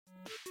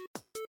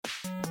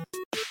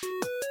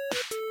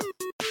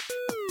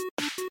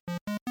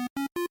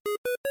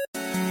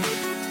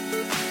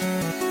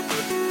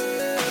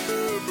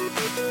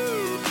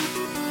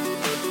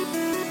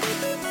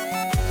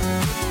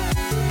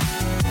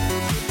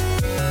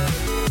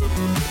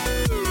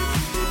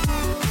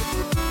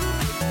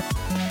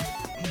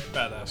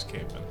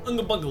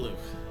Unga Bungaloo.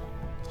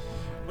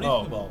 What do you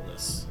think of all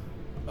this?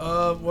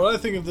 What I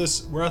think of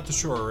this, we're at the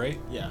shore, right?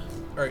 Yeah.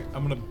 Alright,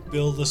 I'm gonna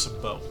build us a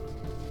boat.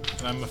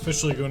 And I'm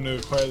officially going to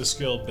acquire the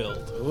skill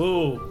build.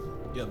 Ooh.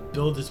 Yeah,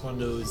 build is one of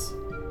those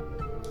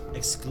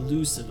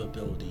exclusive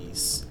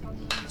abilities.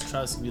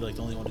 Travis can be like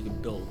the only one who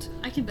can build.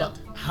 I can build.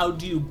 But how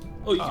do you...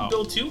 Oh, you can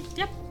build too?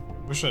 Yep.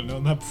 Wish I'd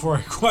known that before I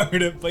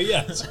acquired it, but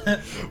yes.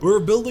 We're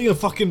building a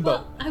fucking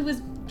boat. Well, I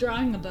was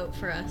drawing a boat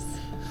for us.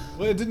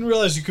 Well, I didn't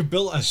realize you could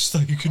build. I just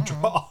thought you could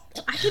draw.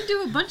 I can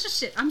do a bunch of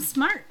shit. I'm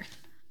smart.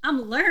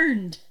 I'm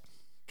learned.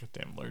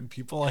 Goddamn learned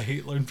people. I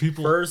hate learned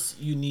people. First,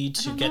 you need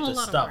to get the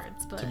stuff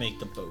but... to make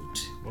the boat.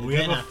 Well, and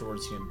then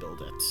afterwards, you can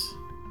build it.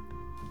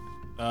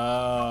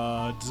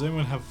 Does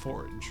anyone have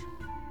forage?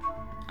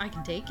 I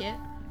can take it.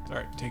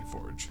 Alright, take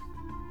forage.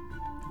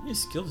 How many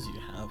skills do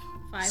you have?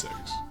 5. 6.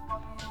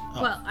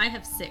 Oh. Well, I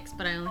have 6,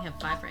 but I only have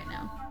 5 right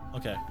now.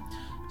 Okay.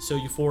 So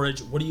you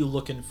forage. What are you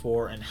looking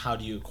for, and how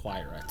do you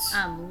acquire it?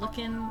 I'm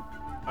looking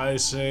I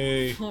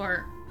say...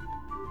 for...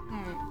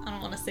 I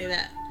don't want to say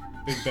that.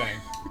 Big Bang.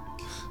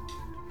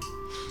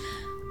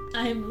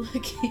 I'm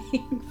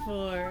looking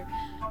for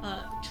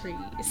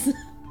trees.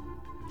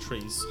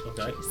 Trees.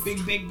 Okay.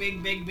 Big, big,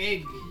 big, big,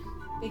 big.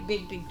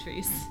 Big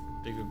trees.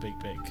 Bigger, big.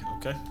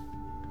 Okay.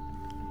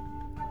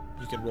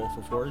 You can roll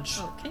for forage.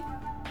 Okay.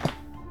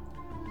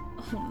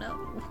 Oh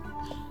no.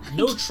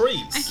 No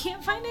trees. I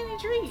can't find any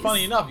trees.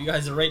 Funny enough, you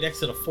guys are right next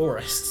to the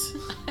forest.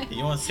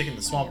 You want to stick in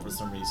the swamp for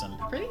some reason.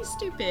 Pretty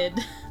stupid.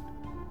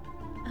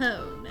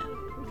 Oh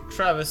no.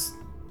 Travis,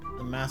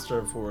 the master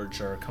of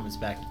forager, comes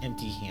back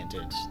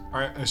empty-handed.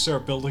 Alright, I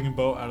start building a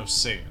boat out of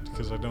sand,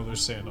 because I know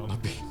there's sand on the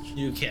beach.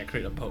 You can't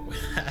create a boat with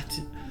that.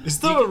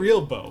 It's not a real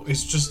boat,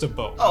 it's just a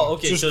boat. Oh,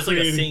 okay, just so it's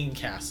creating... like a sand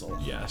castle.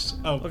 Yes,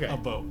 Okay. a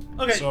boat.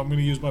 Okay. So I'm going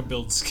to use my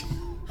build skill.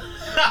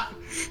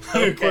 I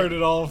acquired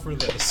it all for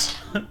this.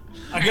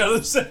 I got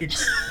a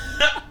 6.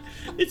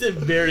 It's a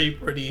very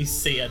pretty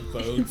sand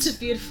boat. It's a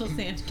beautiful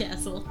sand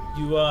castle.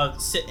 You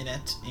sit in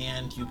it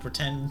and you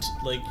pretend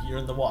like you're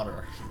in the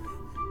water.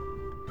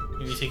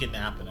 Maybe take a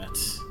nap in it.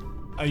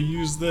 I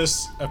use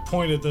this, I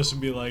point at this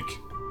and be like,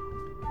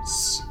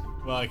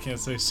 well, I can't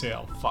say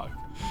sail, fuck.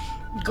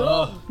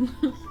 Go!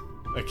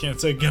 I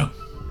can't say go.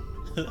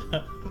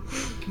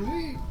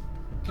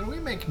 Can we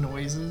make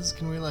noises?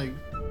 Can we like...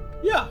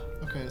 Yeah.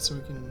 Okay, so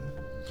we can...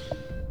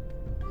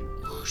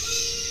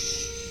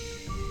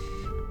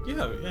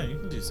 Yeah, you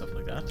can do stuff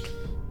like that.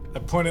 I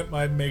point at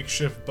my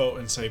makeshift boat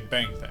and say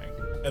bang thing,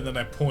 and then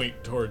I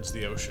point towards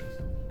the ocean.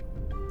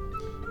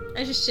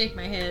 I just shake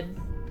my head.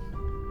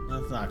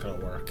 That's not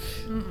gonna work.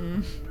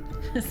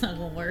 That's not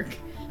gonna work.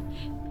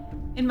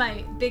 In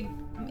my big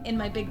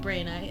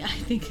brain, I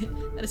think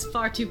that is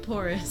far too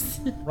porous.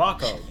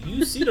 Rocco,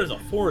 you see there's a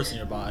forest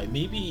nearby.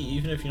 Maybe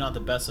even if you're not the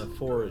best at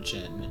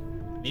foraging,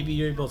 maybe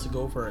you're able to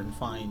go over and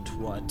find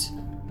what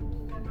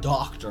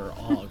Dr.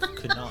 Og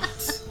could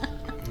not.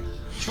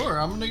 Sure,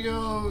 I'm gonna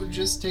go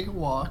just take a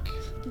walk.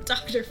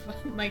 Dr.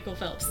 Michael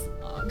Phelps.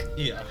 Og.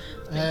 Yeah.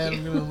 And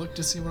I'm gonna look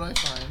to see what I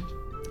find.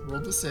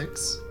 Rolled a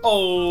 6.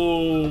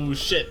 Oh,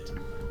 shit.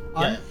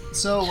 Yeah.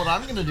 So what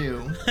I'm gonna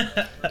do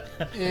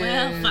is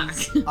Well,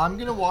 fuck. I'm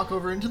gonna walk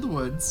over into the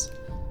woods,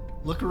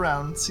 look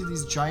around, see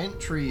these giant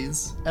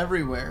trees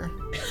everywhere,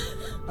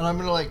 and I'm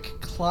gonna like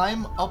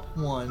climb up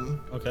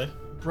one, Okay.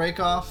 break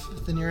off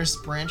the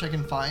nearest branch I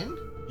can find,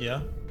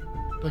 Yeah.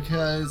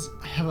 because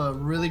I have a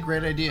really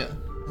great idea.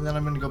 And then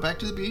I'm gonna go back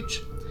to the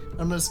beach.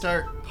 I'm gonna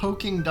start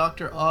poking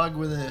Dr. Og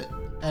with it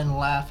and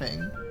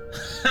laughing.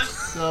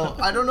 So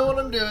I don't know what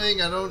I'm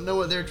doing. I don't know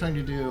what they're trying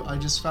to do. I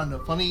just found a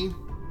funny,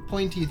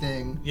 pointy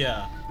thing,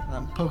 Yeah. and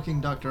I'm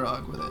poking Dr.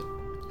 Og with it.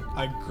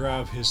 I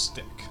grab his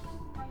stick.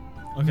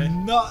 Okay.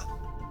 Not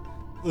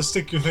the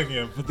stick you're thinking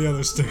of, but the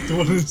other stick, the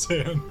one in his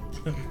hand.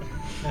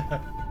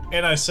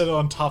 And I set it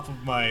on top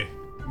of my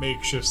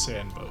makeshift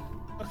sand boat.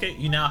 Okay,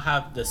 you now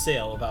have the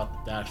sail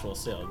without the actual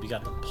sail. You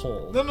got the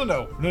pole.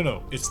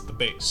 No. It's the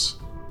base.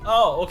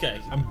 Oh,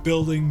 okay. I'm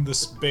building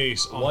this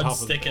base on One top of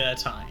stick the at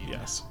a time.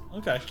 Yes.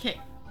 Okay. Okay.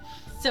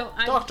 So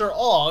I Dr.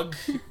 Og,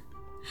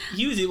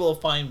 he was able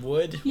to find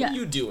wood. Yeah. What are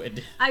you doing?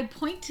 I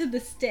point to the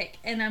stick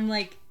and I'm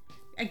like,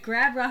 I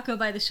grab Rocco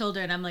by the shoulder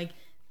and I'm like,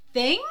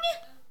 thing?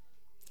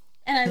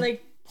 And I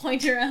like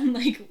point around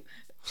like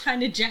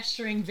kind of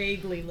gesturing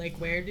vaguely like,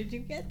 where did you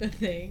get the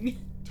thing?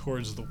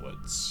 Towards the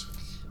woods.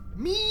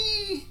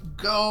 Me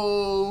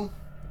go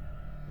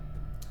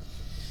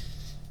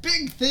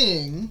big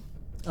thing.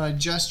 I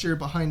gesture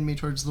behind me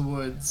towards the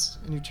woods,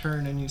 and you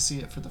turn and you see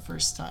it for the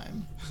first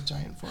time. The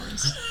giant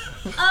forest.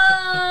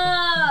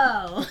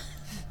 Oh!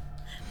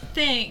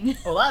 Thing.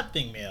 Oh, that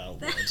thing made out of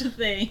That's wood. a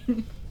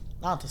thing.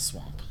 Not the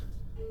swamp.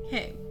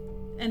 Okay.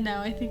 And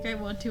now I think I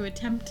want to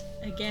attempt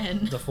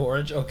again. The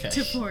forage? Okay.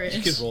 To forage.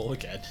 You can roll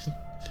again.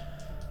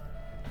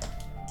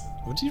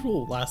 What did you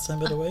roll last time,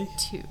 by the way?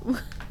 2.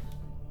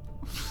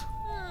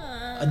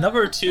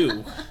 Another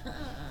 2.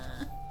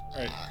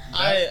 Alright.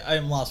 I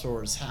am lost for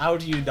words. How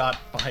do you not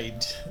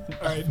find...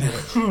 Alright,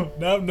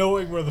 now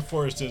knowing where the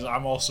forest is,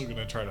 I'm also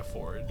gonna try to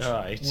forage.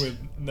 Alright. With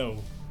no,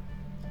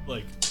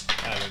 like,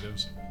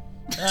 additives.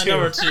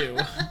 Number 2.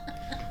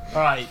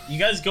 Alright, you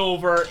guys go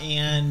over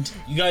and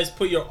you guys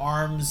put your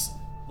arms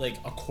like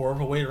a quarter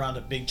of a way around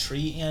a big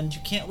tree and you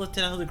can't lift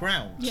it out of the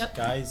ground. Yep.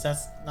 Guys,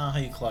 that's not how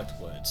you collect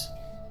wood.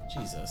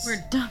 Jesus.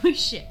 We're dumb as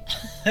shit.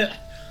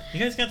 You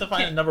guys got to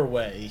find another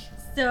way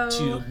So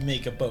to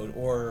make a boat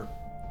or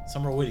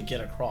some other way to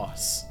get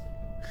across.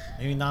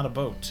 Maybe not a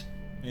boat.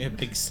 Maybe a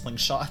big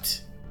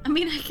slingshot. I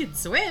mean, I could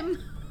swim.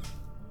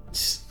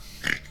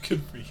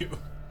 Good for you.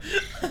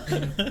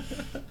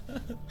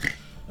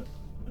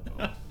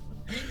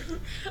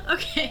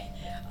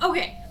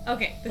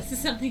 Okay. This is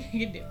something I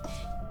can do.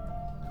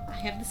 I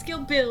have the skill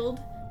build.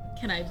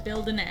 Can I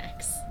build an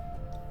axe?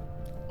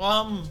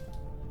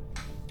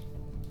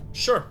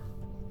 Sure.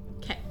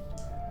 Okay.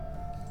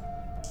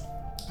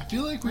 I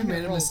feel like we I'm gonna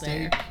made a roll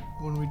mistake there.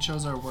 when we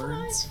chose our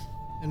words,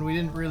 and we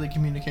didn't really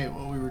communicate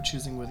what we were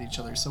choosing with each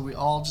other. So we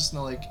all just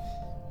know like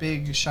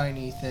big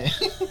shiny thing.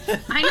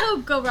 I know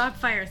go rock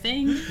fire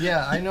thing.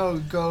 Yeah, I know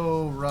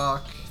go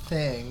rock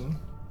thing.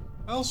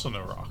 I also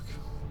know rock.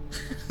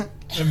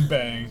 And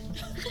bang.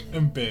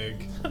 And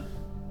big.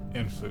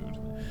 And food.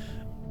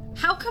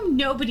 How come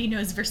nobody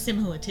knows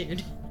verisimilitude?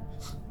 Good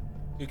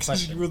Because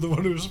question. you were the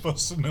one who was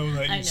supposed to know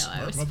that, you I know, smart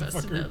I was motherfucker.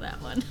 supposed to know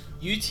that one.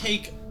 You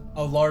take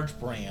a large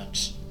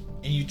branch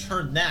and you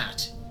turn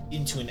that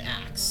into an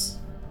axe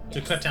to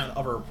cut down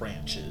other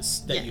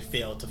branches that you Yes.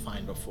 failed to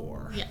find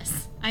before.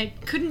 Yes. I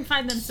couldn't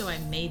find them, so I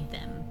made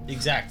them.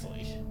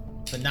 Exactly.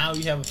 But now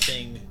you have a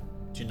thing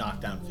to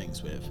knock down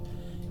things with.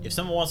 If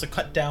someone wants to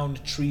cut down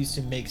trees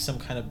to make some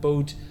kind of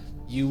boat,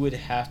 you would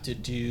have to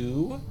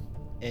do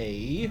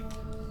a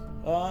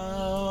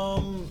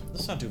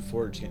let's not do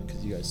foraging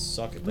because you guys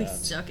suck at We that.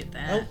 suck at Oh,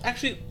 that.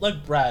 actually,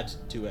 let Brad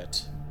do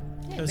it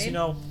because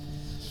babe.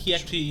 he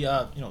actually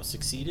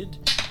succeeded.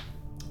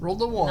 Roll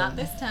the one. Not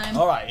this time.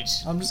 All right.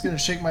 I'm just gonna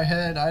shake my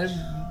head. I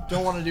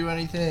don't want to do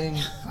anything.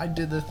 I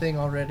did the thing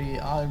already.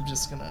 I'm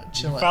just gonna You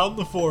chill out. found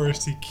the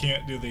forest, he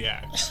can't do the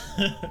axe.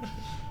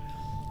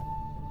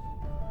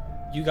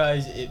 You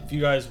guys, if you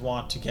guys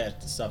want to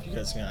get stuff, you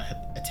guys are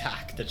gonna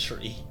attack the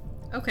tree.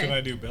 Okay. Can I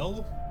do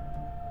build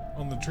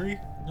on the tree?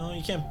 No,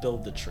 you can't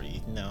build the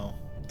tree. No.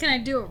 Can I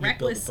do a build the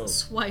reckless boat.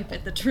 swipe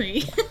at the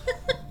tree?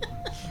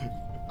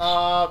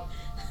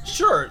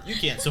 Sure, you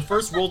can. So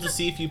first roll to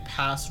see if you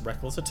pass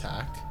reckless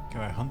attack.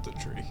 Can I hunt the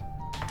tree?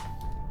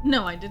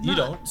 No, I did not. You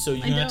don't. So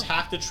you I can don't.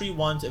 attack the tree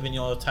once, and then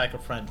you'll attack a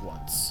friend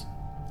once.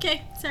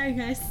 Okay, sorry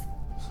guys.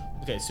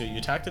 Okay, so you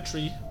attack the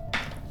tree.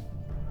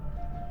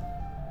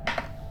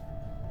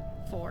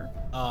 4.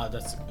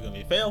 That's gonna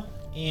be a fail.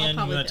 And you're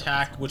probably gonna fail.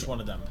 attack which one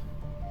of them?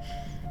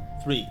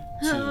 3,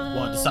 2,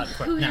 1. Decide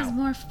quick Who now. has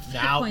more hit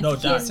Now, points? no, Him.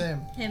 die. Same.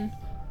 Him.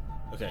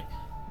 Okay.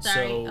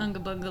 Sorry, So Unga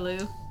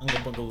Bungaloo. Unga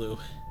Bungaloo.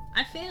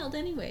 I failed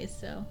anyways,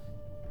 so.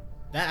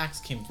 That axe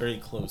came very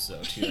close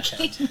though to your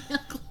head.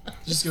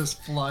 Just goes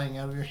flying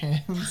out of your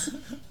hands.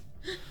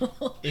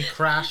 It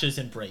crashes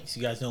and breaks.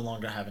 You guys no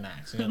longer have an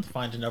axe. You have to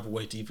find another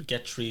way to either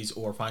get trees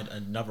or find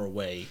another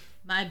way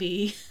My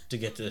B. to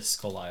get to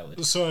Skull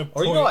Island. So I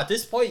Or you know, point- at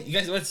this point, you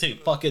guys want to say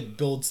fucking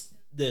build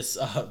this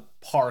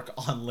park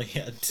on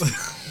land.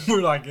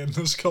 We're not getting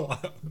this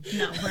collab.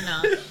 No, we're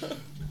not.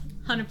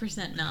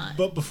 100% not.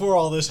 But before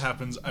all this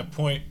happens, I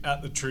point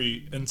at the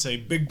tree and say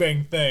 "Big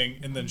Bang Thing,"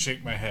 and then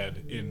shake my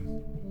head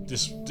in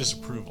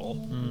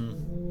disapproval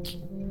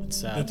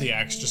It's that sad. the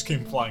axe just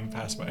came flying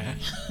past my head.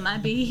 My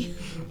B.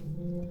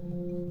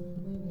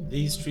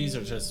 These trees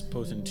are just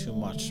posing too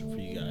much for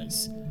you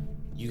guys.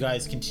 You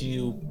guys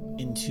continue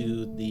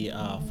into the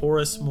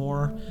forest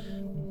more.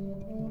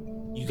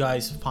 You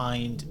guys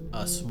find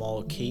a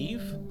small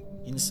cave.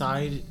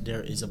 Inside,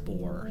 there is a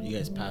boar. You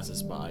guys pass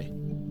this by.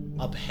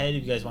 Up ahead,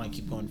 if you guys want to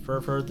keep going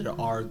further, there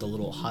are the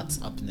little huts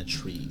up in the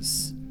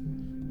trees.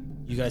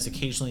 You guys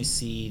occasionally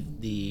see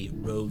the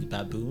rogue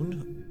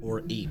baboon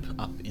or ape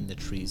up in the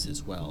trees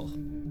as well.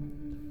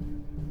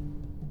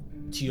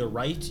 To your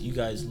right, you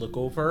guys look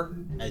over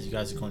as you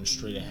guys are going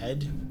straight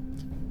ahead,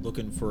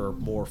 looking for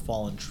more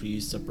fallen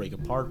trees to break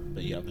apart,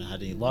 but you haven't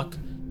had any luck.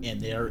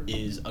 And there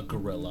is a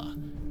gorilla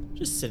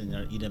just sitting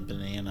there eating a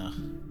banana.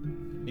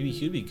 Maybe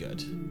he'd be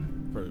good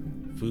for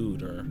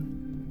food or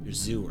your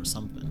zoo or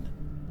something.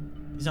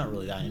 He's not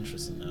really that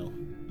interesting though.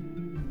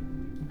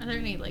 Are there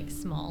any, like,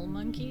 small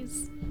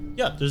monkeys?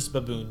 Yeah, there's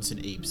baboons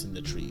and apes in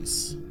the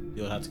trees.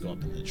 You'll have to go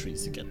up in the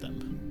trees to get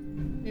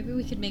them. Maybe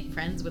we could make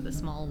friends with a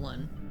small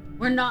one.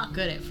 We're not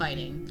good at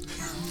fighting.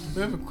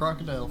 We have a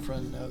crocodile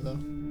friend now, though.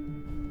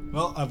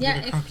 Well, I've Yeah,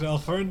 got a if- crocodile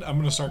friend. I'm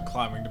gonna start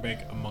climbing to make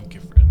a monkey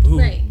friend. Boom,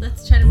 Right,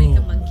 let's try to make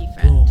a monkey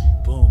friend.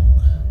 boom, boom.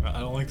 I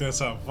don't like that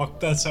sound. Fuck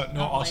that sound. No,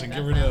 I don't like Austin, that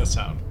get rid of that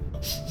sound.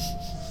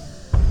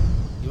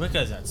 You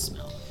recognize that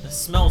smell? It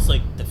smells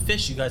like the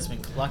fish you guys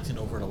have been collecting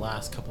over the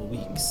last couple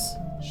weeks.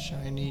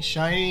 Shiny,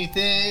 shiny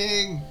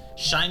thing.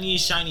 Shiny,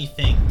 shiny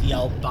thing. The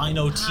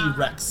albino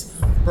T-Rex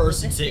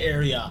bursts into the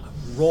area,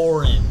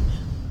 roaring.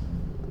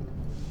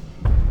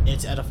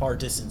 It's at a far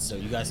distance, so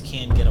you guys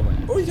can get away.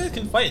 Or you guys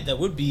can fight it. That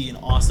would be an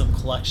awesome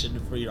collection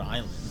for your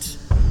island.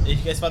 If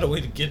you guys found a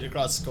way to get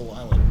across Skull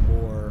Island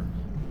more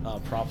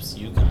props to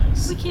you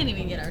guys. We can't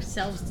even get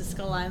ourselves to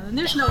Skull Island.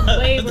 There's no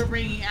way we're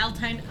bringing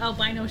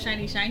albino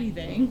shiny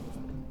thing.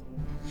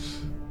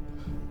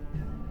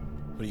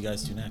 What do you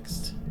guys do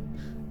next?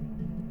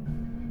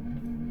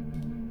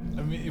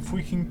 I mean, if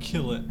we can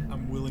kill it,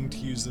 I'm willing to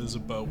use it as a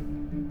boat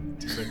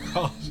to get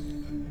across.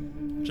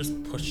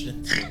 Just push it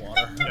into the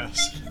water.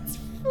 Yes. It's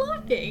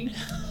floating.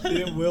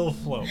 It will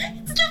float.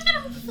 It's not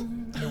gonna float.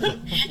 It will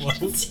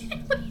float.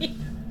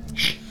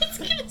 It's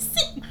gonna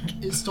sink.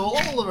 It stole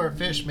all of our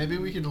fish. Maybe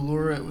we could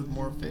lure it with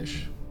more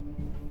fish.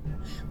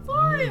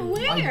 Why?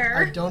 Where?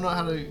 I don't know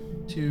how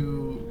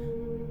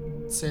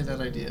to say that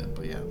idea,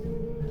 but yeah.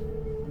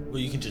 Well,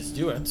 you can just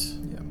do it.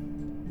 Yeah.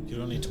 You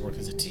don't need to work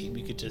as a team.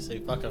 You could just say,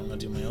 fuck it, I'm gonna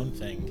do my own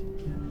thing.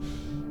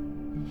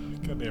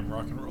 Goddamn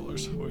rock and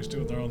rollers, always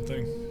doing their own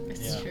thing.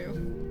 It's Yeah.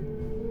 true.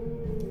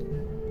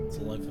 It's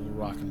the life of a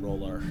rock and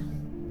roller.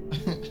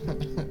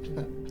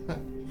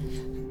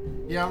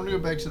 Yeah, I'm gonna go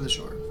back to the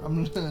shore.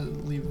 I'm gonna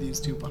leave these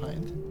two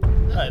behind.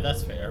 Alright,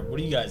 that's fair. What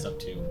are you guys up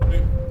to?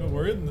 Wait, no,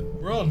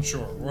 we're on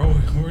shore.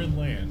 We're in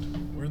land.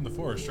 We're in the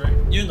forest, right?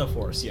 You're in the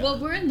forest, yeah. Well,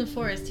 we're in the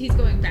forest. He's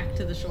going back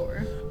to the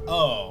shore.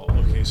 Oh,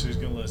 okay, so he's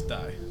gonna let us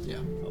die. Yeah.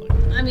 I like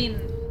that. I mean,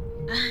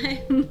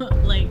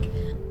 I'm like,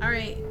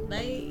 alright,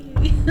 bye.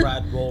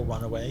 Brad, roll,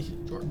 run away.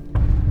 Sure.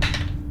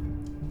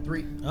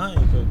 3. Ah,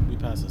 you could. We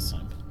pass this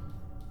time.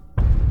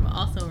 I'm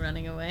also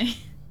running away.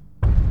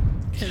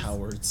 'Cause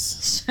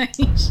Cowards.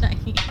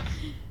 Shiny.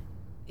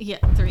 Yeah,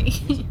 3.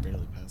 These are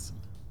barely passing.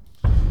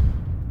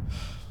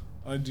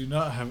 I do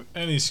not have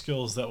any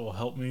skills that will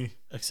help me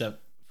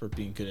Except for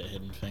being good at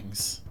hidden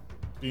things.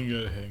 being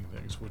good at hitting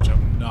things, which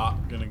I'm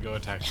not gonna go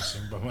attack this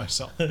thing by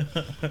myself.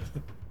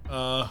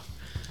 I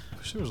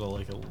wish there was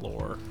like a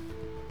lore.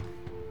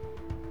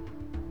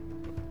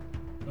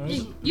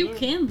 You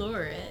can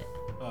lure it,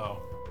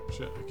 Oh,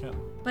 shit, I can't.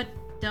 but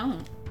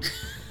don't.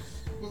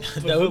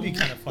 That would be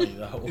kind of funny,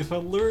 though. If I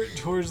lure it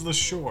towards the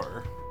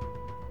shore,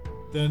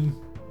 then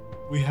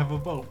we have a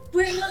boat.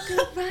 We're not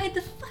gonna ride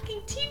the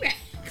fucking T-Rex.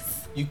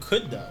 You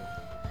could, though.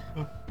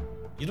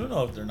 You don't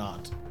know if they're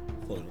not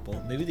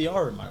floatable. Maybe they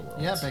are in my world.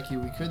 Yeah, Becky,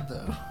 we could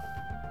though.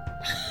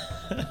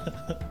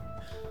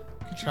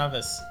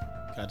 Travis,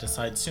 gotta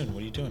decide soon.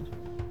 What are you doing?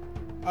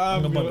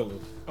 I'm gonna gonna, buggaloo.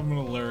 I'm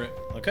gonna lure it.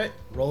 Okay,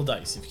 roll a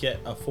dice. If you get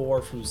a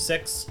 4 through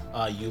 6,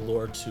 you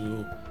lure to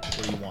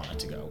where you want it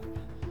to go.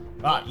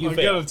 Alright, you I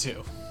fail. got a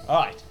 2.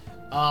 Alright.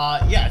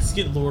 Yeah, it's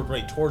getting lured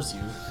right towards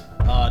you.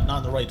 Not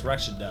in the right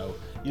direction, though.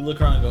 You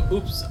look around and go,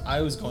 oops, I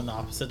was going the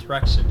opposite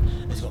direction.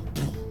 And it's going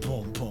boom,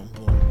 boom, boom,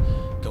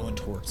 boom, going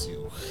towards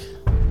you.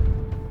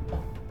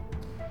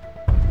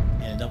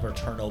 And another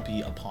turn will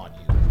be upon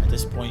you. At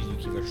this point, you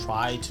can either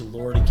try to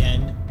lure it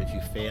again. If you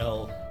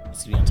fail,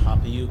 it's going to be on top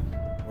of you.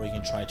 Or you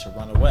can try to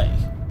run away.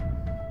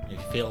 If you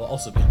fail, it'll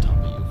also be on top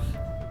of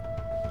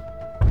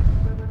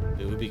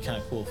you. It would be kind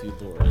of cool if you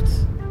lure it.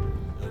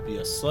 It would be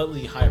a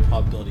slightly higher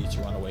probability to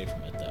run away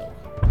from it, though.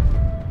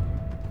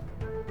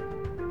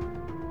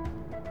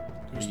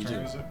 Whose you turn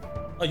do? is it?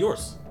 Oh,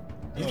 yours.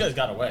 These guys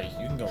got away.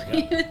 You can go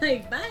again. You're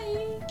like,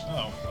 bye.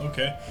 Oh,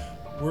 okay.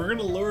 We're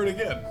gonna lure it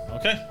again.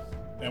 Okay.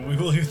 And we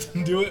will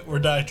either do it or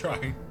die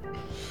trying.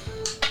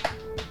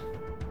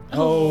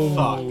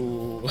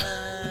 Oh.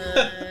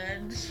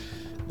 And...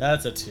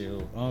 That's a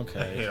 2. I hate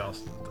Okay.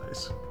 Austin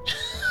dice.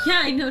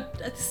 yeah, I know.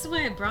 This is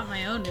why I brought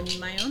my own, and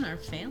my own are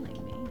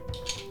failing me.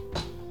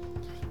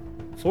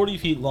 40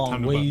 feet long,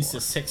 Time to buy weighs more.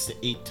 to 6 to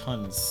 8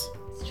 tons.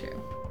 It's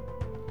true.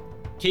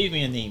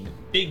 Caveman name,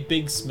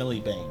 Big Smelly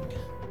Bang.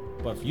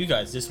 But for you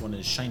guys, this one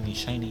is Shiny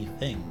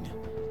Thing.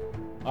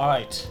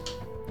 Alright.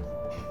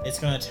 It's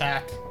gonna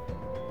attack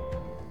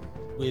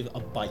with a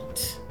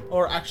bite.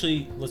 Or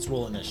actually, let's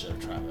roll initiative,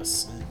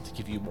 Travis, to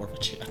give you more of a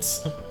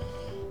chance.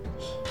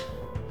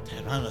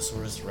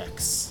 Tyrannosaurus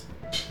Rex.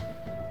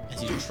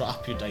 As you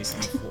drop your dice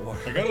on the floor.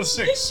 I got a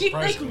 6. She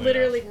like surprisingly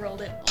literally enough.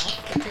 rolled it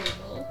off the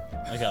table.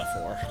 I got a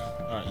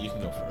 4. Alright, you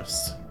can go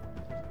first.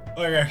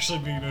 Oh, you're actually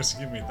being nice to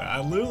give me that. I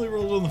literally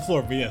rolled on the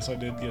floor, but yes, I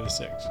did get a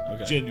 6.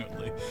 Okay.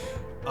 Genuinely.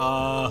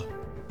 Run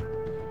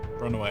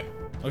away.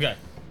 Okay.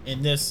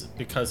 In this,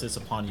 because it's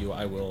upon you,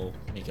 I will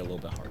make it a little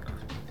bit harder.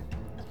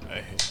 I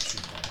hate you.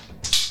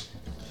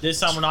 This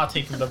time we're not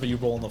taking whatever you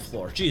roll on the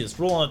floor. Jesus,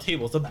 roll on the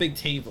table. It's a big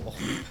table.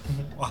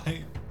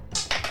 Why?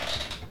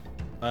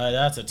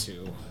 That's a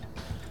 2.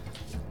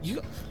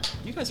 You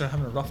guys are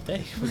having a rough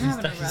day We're with these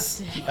having a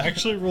dice. rough day. I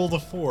actually rolled a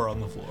 4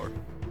 on the floor.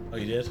 Oh,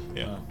 you did?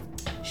 Yeah.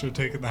 Oh, Should have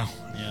taken that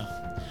one.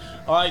 yeah.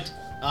 Alright,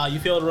 you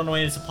fail to run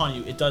away and it's upon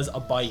you. It does a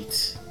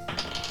bite.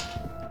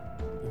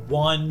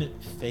 1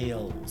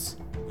 fails,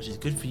 which is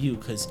good for you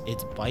because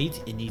its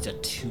bite, it needs a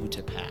 2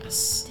 to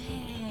pass.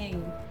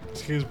 Dang.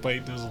 This guy's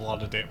bite does a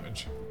lot of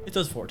damage. It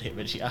does 4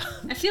 damage, yeah.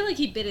 I feel like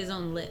he bit his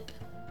own lip.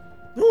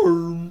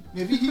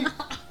 Maybe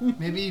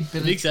he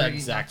bit Makes it that by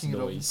exact knocking it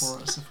over noise.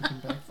 for us if we come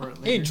back for it Hey,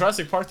 in later.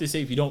 Jurassic Park, they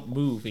say if you don't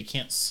move, it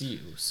can't see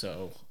you,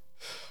 so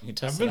you can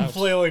test I've been it out.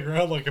 flailing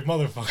around like a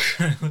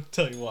motherfucker. I'll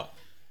tell you what.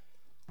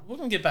 We're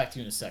gonna get back to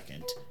you in a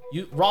second.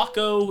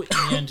 Rocco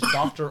and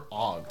Dr.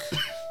 Og.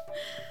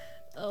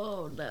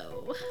 Oh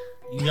though.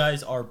 You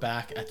guys are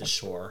back at the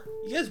shore.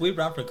 You guys wait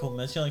around for a couple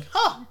minutes. You're like,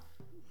 huh,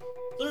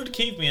 third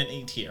caveman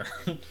ain't here.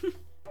 Do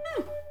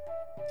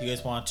you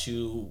guys want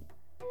to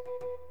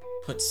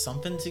put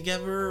something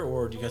together,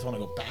 or do you guys want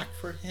to go back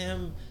for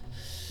him?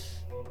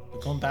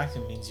 But going back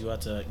means you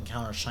have to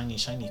encounter a shiny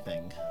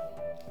thing.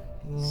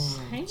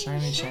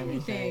 Shiny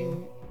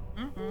thing.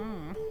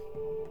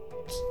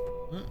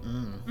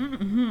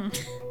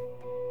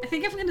 I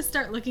think I'm gonna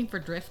start looking for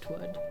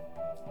driftwood.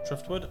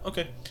 Driftwood?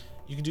 Okay.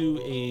 You can do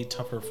a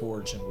tougher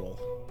forage and roll.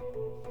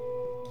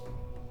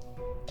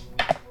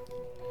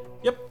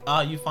 Yep,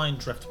 you find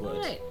driftwood.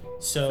 Right.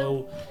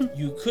 So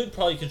you could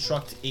probably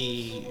construct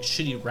a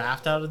shitty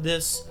raft out of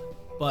this,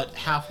 but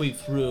halfway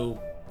through,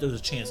 there's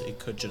a chance it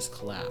could just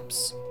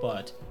collapse.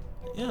 But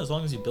yeah, as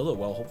long as you build it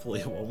well,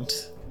 hopefully it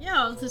won't.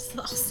 Yeah, I'll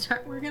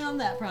start working on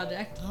that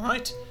project. All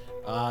right.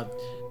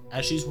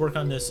 As she's working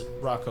on this,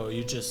 Rocco,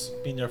 you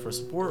just being there for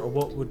support, or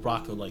what would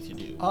Rocco like to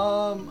do?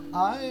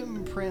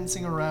 I'm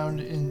prancing around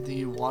in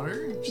the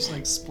water, just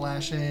like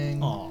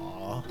splashing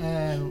Aww.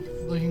 and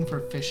looking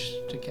for fish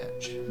to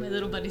catch. My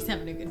little buddy's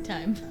having a good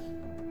time.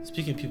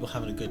 Speaking of people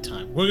having a good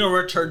time, we're gonna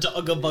return to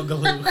Ugga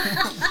Bugaloo.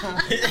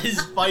 His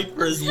fight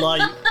for his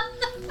life.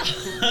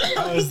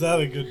 How is that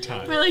a good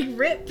time? We're like,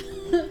 rip.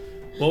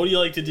 What would you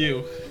like to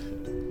do?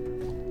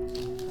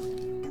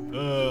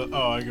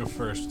 I go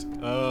first.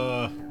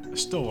 I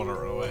still want to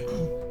run away.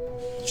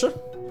 Sure.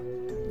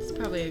 It's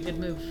probably a good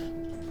move.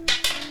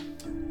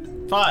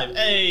 5.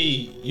 Hey,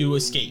 you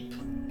escape.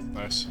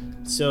 Nice.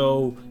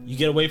 So you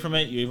get away from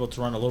it. You're able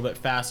to run a little bit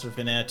faster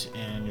than it,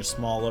 and you're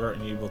smaller,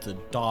 and you're able to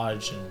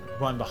dodge and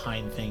run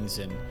behind things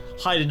and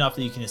hide enough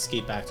that you can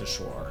escape back to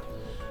shore.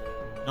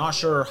 Not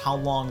sure how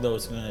long though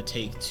it's going to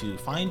take to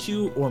find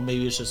you, or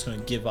maybe it's just going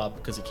to give up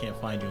because it can't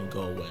find you and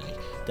go away.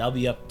 That'll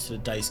be up to the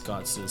dice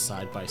gods to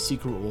decide by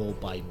secret roll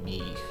by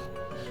me.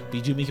 But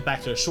you do make it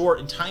back to the shore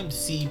in time to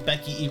see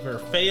Becky either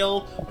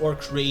fail or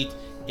create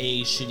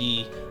a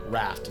shitty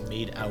raft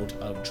made out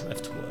of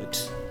driftwood.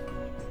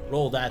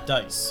 Roll that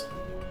dice.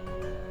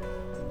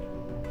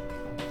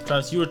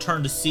 Travis, you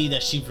return to see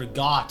that she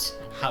forgot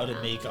how to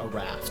make a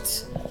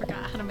raft.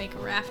 Forgot how to make a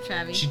raft,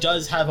 Travis. She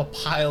does have a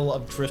pile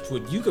of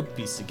driftwood you could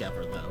piece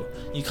together, though.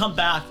 You come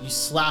back, you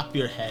slap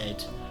your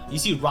head. You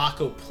see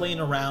Rocco playing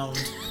around,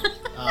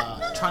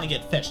 trying to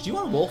get fish. Do you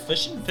want to roll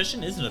fishing?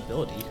 Fishing is an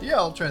ability. Yeah,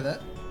 I'll try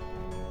that.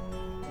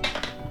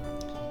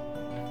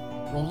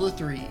 Roll a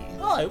 3.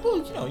 All right, well,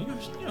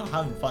 you're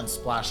having fun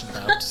splashing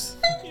about.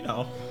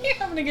 You're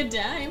having a good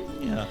time.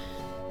 Yeah.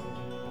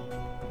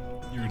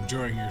 You're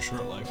enjoying your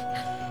short life.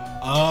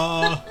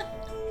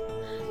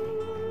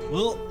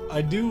 Well,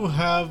 I do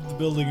have the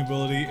building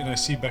ability, and I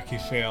see Becky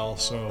fail,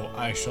 so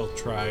I shall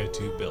try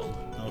to build.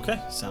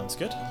 Okay, sounds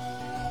good.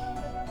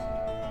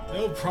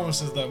 No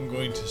promises that I'm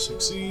going to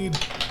succeed.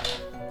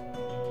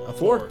 A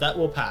 4, that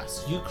will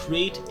pass. You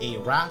create a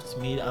raft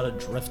made out of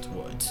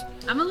driftwood.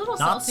 I'm a little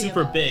Not salty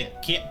super about big.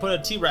 it. Can't put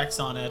a T-Rex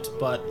on it,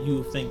 but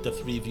you think the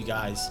 3 of you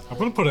guys. I'm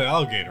gonna put an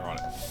alligator on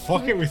it.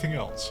 Fuck everything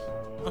else.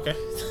 Okay.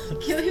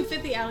 Can we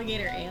fit the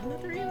alligator and the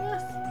 3 of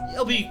us?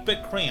 It'll be a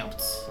bit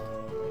cramped.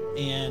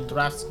 And the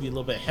raft's gonna be a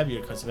little bit heavier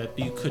because of it,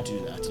 but you could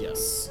do that,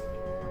 yes.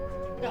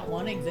 Got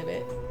one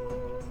exhibit.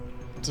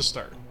 It's a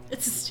start.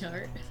 It's a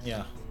start.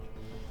 Yeah.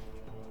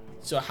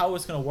 So how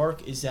it's gonna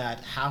work is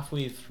that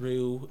halfway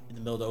through in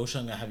the middle of the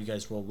ocean, I'm gonna have you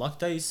guys roll luck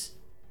dice.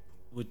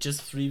 With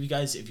just 3 of you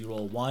guys, if you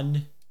roll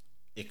 1,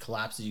 it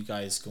collapses. You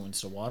guys go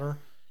into the water.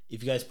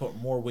 If you guys put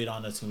more weight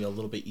on it, it's gonna be a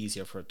little bit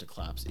easier for it to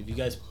collapse. If you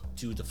guys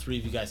do the 3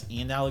 of you guys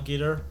and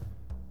alligator,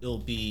 it'll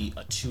be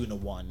a 2 and a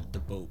 1. The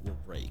boat will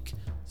break.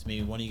 So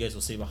maybe one of you guys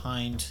will stay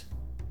behind,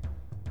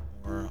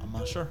 or I'm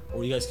not sure.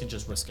 Or you guys can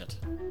just risk it.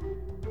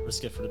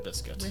 Risk it for the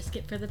biscuit. Risk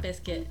it for the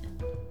biscuit.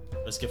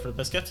 Risk it for the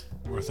biscuit.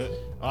 Worth it.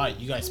 All right,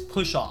 you guys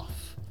push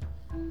off,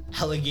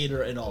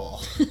 alligator and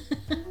all,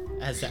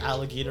 as the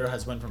alligator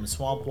has went from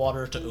swamp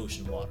water to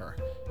ocean water.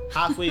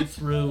 Halfway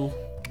through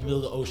the middle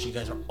of the ocean, you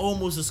guys are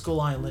almost to Skull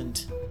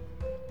Island.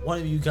 One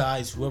of you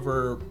guys,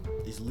 whoever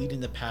is leading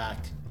the pack,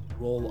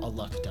 roll a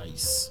luck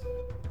dice.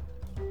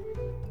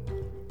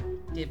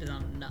 Dibs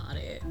on not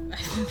it.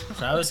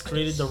 Travis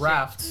created the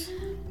raft.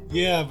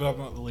 Yeah, but I'm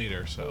not the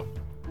leader, so.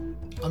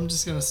 I'm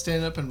just gonna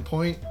stand up and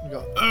point and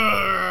go,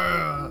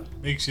 "Argh!"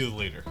 Makes you the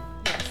leader.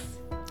 Yes.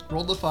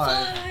 Roll the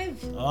 5.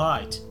 5. All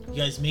right, you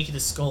guys make it to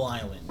Skull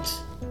Island.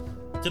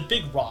 It's a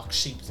big rock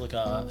shaped like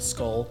a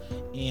skull,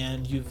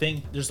 and you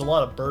think there's a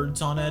lot of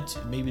birds on it.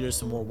 Maybe there's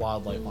some more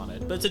wildlife on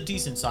it, but it's a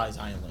decent sized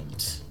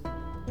island.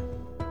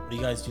 What do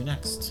you guys do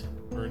next?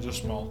 Birds are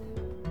small.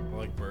 I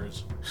like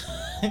birds.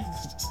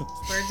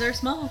 Birds are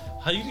small.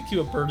 How do you keep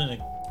a bird in a?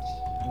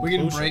 We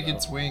can enclosure, break though?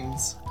 its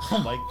wings. Oh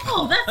my god!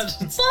 Oh,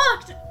 that's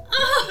fucked.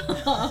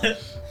 Oh.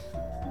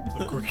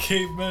 Look, we're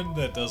cavemen.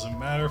 That doesn't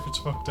matter if it's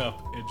fucked up.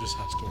 It just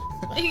has to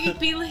work. It could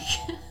be like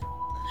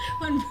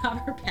when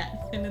Robert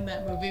Pattinson in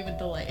that movie with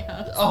the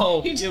lighthouse.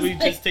 Oh, He yeah, just, we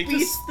like, just take this.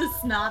 beats the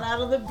snot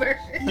out of the bird.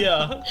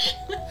 Yeah,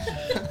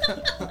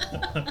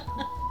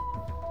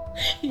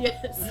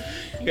 Yes.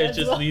 you guys That's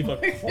just what leave a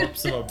we're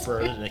corpse of a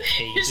bird in a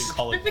cage and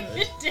call it Just good.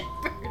 leave it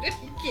in a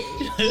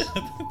cage.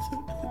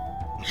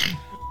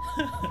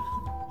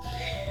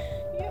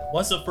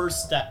 What's the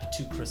first step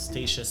to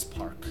Cretaceous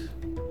Park?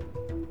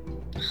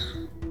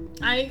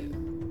 I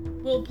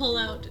will pull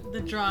out the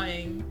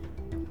drawing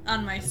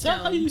on my Is that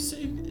stone. how you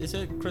say? Is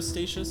it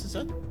Cretaceous? Is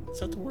that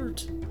the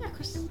word? Yeah,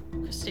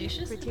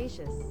 Cretaceous.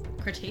 Cretaceous.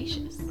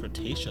 Cretaceous.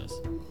 Cretaceous.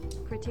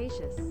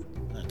 Cretaceous.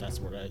 That's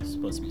what I'm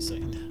supposed to be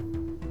saying.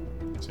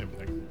 Same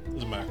thing.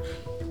 Doesn't matter.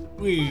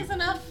 Close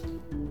enough.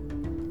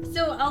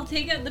 So I'll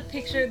take out the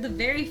picture, the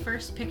very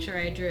first picture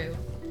I drew,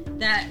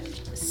 that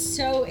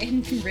so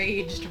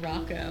enraged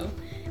Rocco,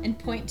 and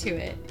point to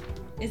it.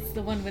 It's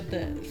the one with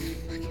the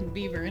fucking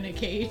beaver in a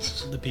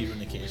cage. The beaver in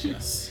the cage,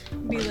 yes.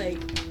 Be like,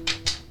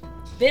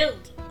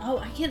 build. Oh,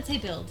 I can't say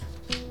build,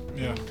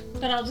 Yeah.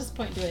 but I'll just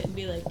point to it and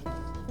be like,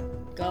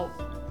 go.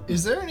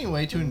 Is there any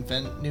way to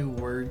invent new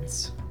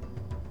words?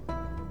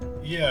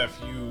 Yeah, if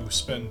you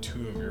spend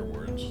 2 of your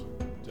words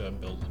to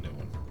build a new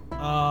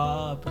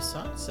one.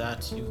 Besides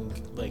that, you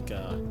can, like,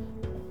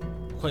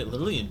 quite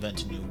literally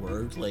invent a new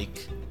word,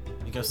 like,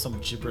 make up some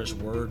gibberish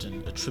word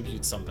and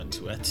attribute something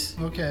to it.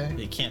 Okay.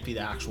 It can't be the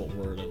actual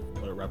word of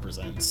what it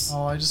represents.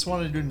 Oh, I just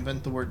wanted to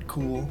invent the word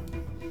cool.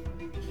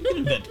 You can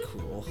invent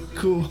cool.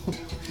 Cool.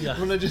 Yeah. I'm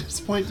gonna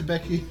just point to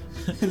Becky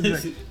and be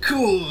like,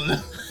 cool.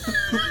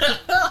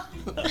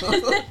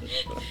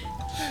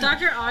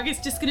 Dr.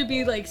 August just gonna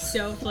be like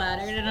so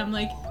flattered, and I'm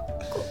like,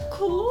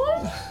 cool?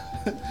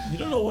 You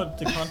don't know what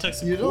the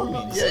context of You cool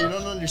don't. means. Yeah, you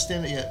don't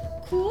understand it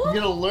yet. Cool?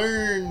 You gotta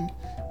learn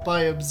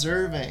by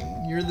observing.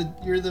 You're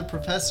the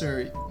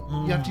professor.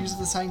 You have to use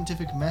the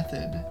scientific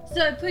method.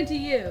 So I point to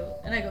you,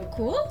 and I go,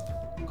 cool?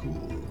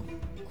 Cool.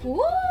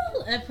 Cool?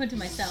 And I point to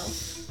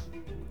myself.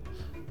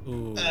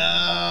 Ooh.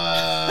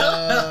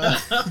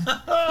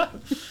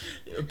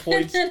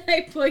 Point. And then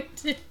I point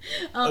to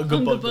Uncle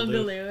Uncle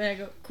Bungaloo. Bungaloo, and I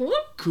go, cool?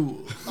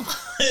 Cool.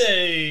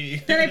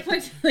 Hey. Then I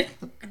point to like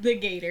the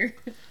gator.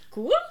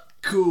 Cool?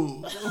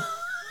 Cool.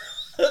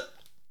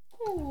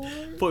 Cool.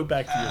 Point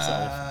back to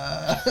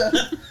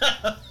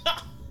yourself.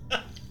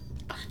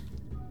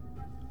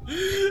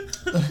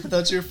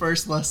 That's your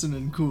first lesson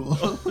in cool.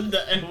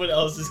 Everyone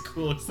else is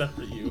cool except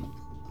for you.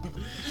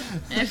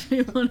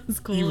 Everyone is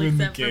cool Even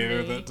the except for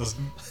gator me. that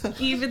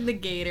doesn't. Even the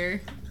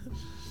gator.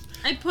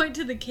 I point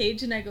to the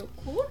cage and I go,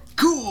 cool?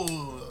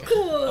 Cool.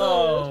 Cool.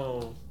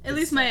 Oh. At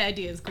least my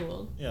idea is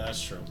cool. Yeah,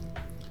 that's true.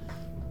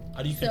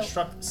 How do you So-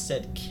 construct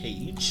said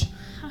cage?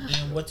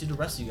 And what do the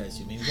rest of you guys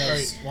do? Maybe you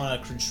guys want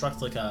to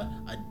construct like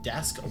a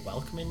desk, a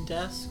welcoming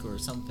desk, or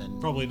something.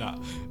 Probably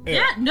not.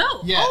 Yeah, no.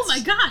 Yes. Oh my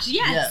gosh,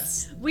 yes.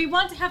 Yes. We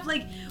want to have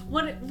like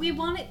we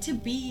want it to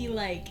be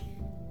like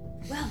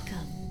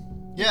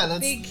welcome. Yeah,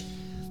 that's Big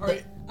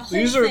Alright. a whole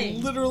These are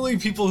thing. literally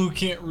people who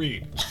can't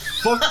read.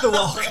 Fuck the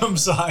welcome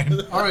sign.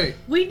 all right.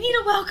 We need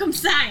a welcome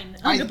sign,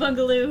 Unga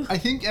Bungaloo. I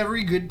think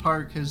every good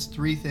park has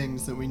 3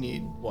 things that we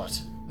need: What?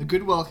 a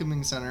good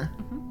welcoming center,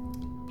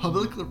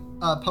 public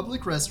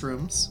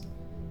restrooms,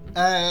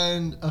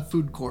 and a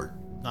food court.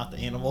 Not the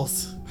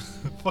animals.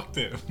 Fuck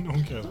them. No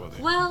one cares about that.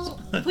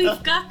 Well,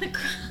 we've got the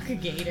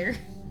crocagator.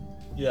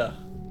 Yeah.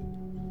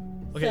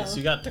 Okay, so So-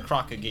 you got the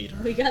crocagator.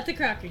 We got the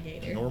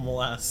crocagator.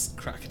 Normal ass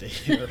crocodile.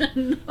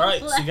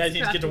 Alright, so you guys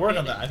need to get to work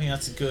on that. I think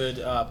that's a good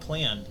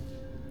plan.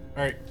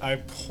 Alright, I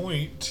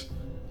point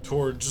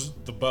towards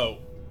the boat.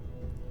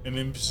 And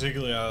in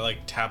particular, I like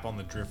tap on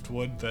the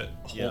driftwood that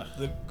Yeah.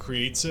 that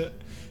creates it.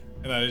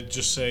 And I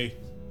just say,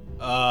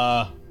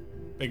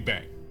 Big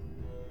Bang.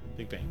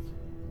 Big Bang.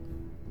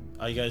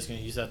 Are you guys gonna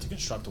use that to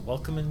construct a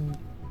welcoming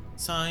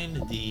sign,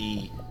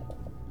 the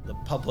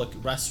public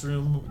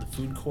restroom, the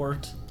food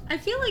court, I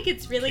feel like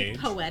it's really Cage.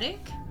 poetic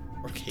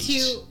or cage? to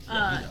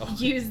Yeah, you know.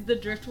 use the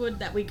driftwood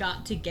that we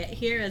got to get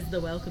here as the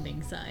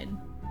welcoming sign.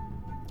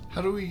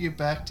 How do we get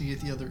back to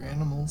get the other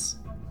animals?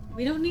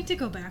 We don't need to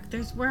go back.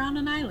 We're on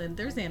an island.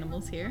 There's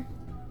animals here.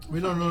 We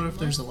don't know if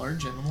there's a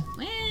large animal.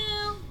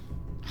 Well,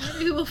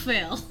 maybe we'll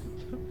fail.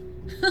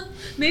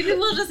 Maybe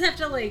we'll just have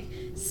to like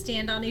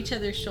stand on each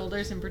other's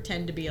shoulders and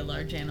pretend to be a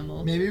large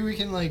animal. Maybe we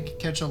can like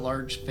catch a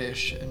large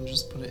fish and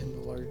just put it in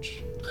the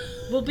large.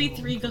 We'll be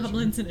 3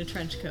 goblins in a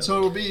trench coat. So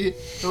it'll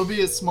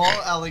be a small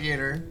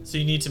alligator. So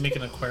you need to make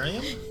an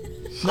aquarium?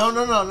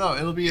 No.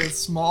 It'll be a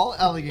small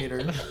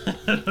alligator,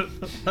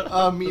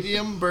 a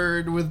medium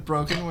bird with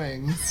broken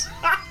wings,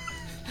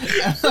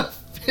 and a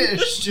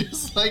fish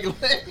just like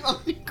laying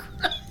on the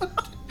ground.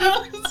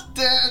 It's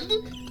dead.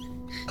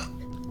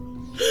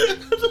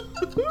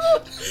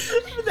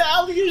 The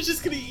alligator's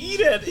just gonna eat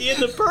it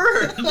and the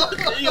bird.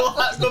 You'll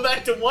have to go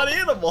back to one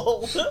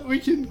animal. We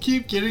can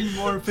keep getting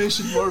more fish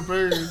and more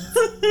birds.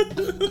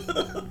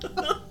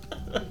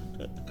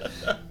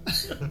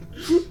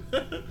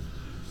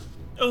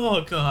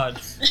 Oh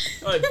god.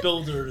 Alright,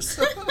 builders.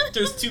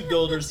 There's 2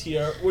 builders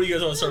here. What do you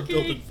guys want to start Okay.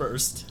 building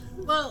first?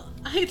 Well,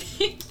 I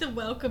think the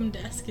welcome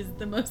desk is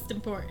the most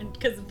important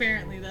because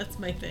apparently that's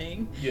my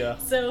thing. Yeah.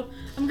 So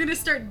I'm gonna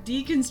start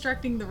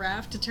deconstructing the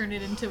raft to turn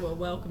it into a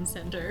welcome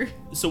center.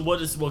 So what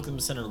does Welcome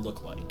Center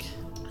look like?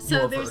 So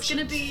Your there's version.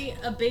 gonna be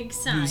a big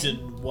sign. Using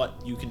what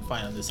you can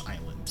find on this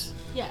island.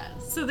 Yeah,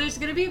 so there's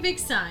gonna be a big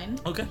sign,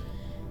 Okay.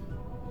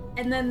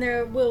 and then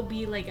there will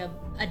be like a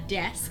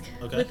desk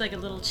Okay. with like a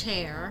little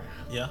chair.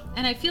 Yeah.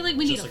 And I feel like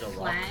we need Just a like a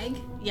rock? flag.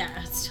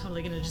 Yeah, it's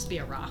totally gonna just be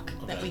a rock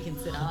that Okay. we can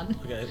sit on.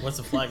 Okay. What's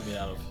the flag made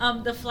out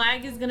of? The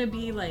flag is gonna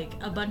be like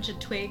a bunch of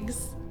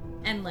twigs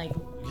and like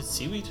You get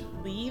seaweed.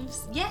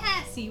 leaves.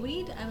 Yeah,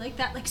 seaweed. I like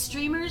that. Like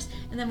streamers,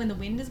 and then when the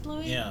wind is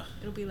blowing, Yeah.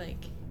 it'll be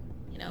like,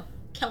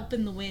 kelp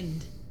in the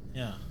wind.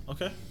 Yeah.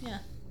 Okay. Yeah.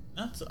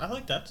 I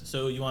like that.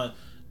 So do you want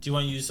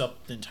to use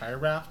up the entire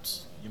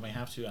raft? You might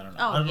have to. I don't know.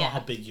 Oh, I don't know yeah. how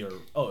big your.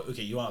 Oh,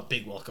 okay. You want a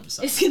big welcome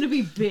sign. It's gonna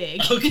be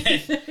big.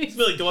 Okay. It's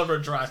like the one for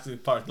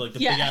Jurassic Park, like the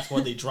Yeah. big ass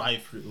one they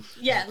drive through.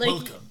 Yeah, like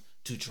Welcome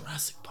to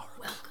Jurassic Park.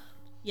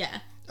 yeah.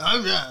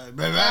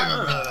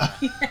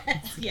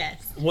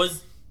 Yes.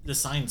 Was the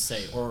sign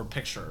say or a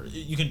picture?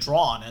 You can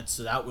draw on it,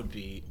 so that would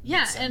be Yeah,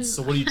 makes sense. and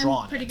So what do you draw on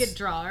I'm a pretty it? good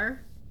drawer.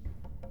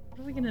 What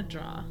are we gonna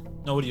draw?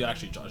 No, what do you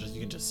actually draw? Just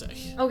you can just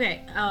say.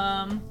 Okay,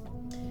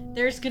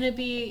 there's gonna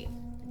be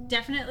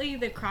definitely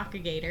the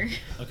crocagator,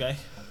 Okay.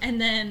 and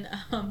then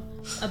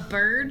a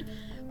bird,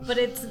 but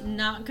it's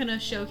not gonna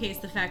showcase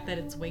the fact that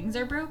its wings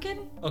are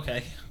broken.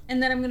 Okay.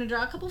 And then I'm gonna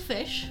draw a couple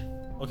fish,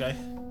 Okay.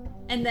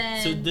 and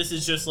then So this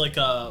is just like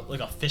a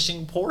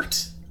fishing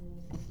port.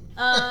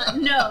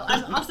 no,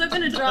 I'm also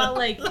gonna draw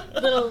like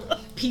little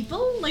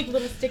people, like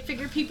little stick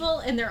figure people,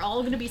 and they're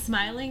all gonna be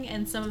smiling,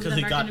 and some of Because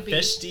them they are got gonna be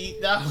fish to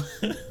eat now.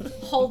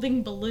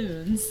 holding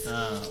balloons.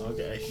 Oh,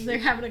 okay. They're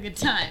having a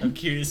good I'm time.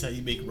 curious how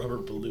you make rubber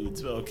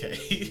balloons, but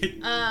okay.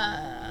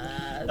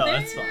 No,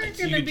 that's fine.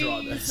 You Gonna can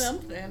draw be this.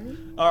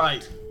 something. All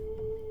right.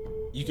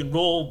 You can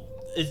roll.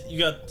 You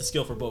got the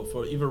skill for both.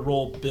 For either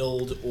roll,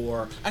 build,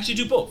 or actually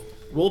do both.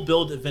 Roll,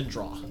 build, and then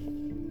draw.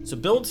 So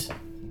build.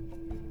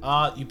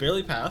 You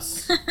barely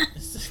pass.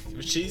 It's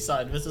a shitty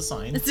sign. It's a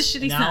sign. It's a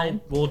shitty now, sign.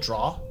 Now we'll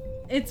draw.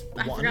 I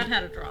One. forgot how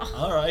to draw.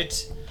 All right.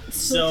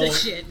 So the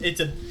shit. it's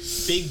a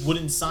big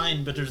wooden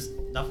sign, but there's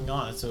nothing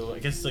on it. So I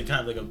guess it's like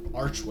kind of like an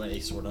archway,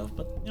 sort of.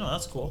 But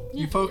that's cool.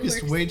 Yeah, You it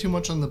focused works. way too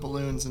much on the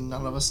balloons, and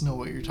none of us know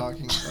what you're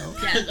talking about.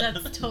 Yeah,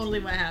 that's totally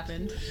what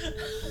happened.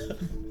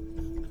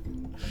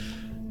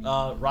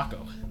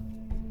 Rocco.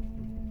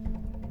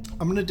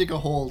 I'm gonna dig a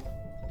hole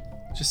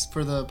just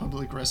for the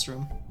public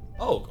restroom.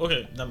 Oh,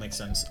 okay, that makes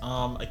sense.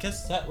 I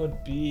guess that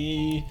would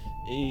be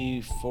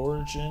a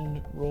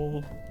foraging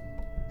roll.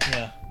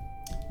 Yeah.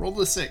 Roll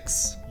the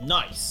 6.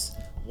 Nice.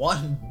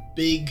 One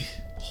big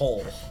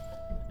hole.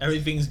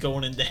 Everything's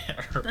going in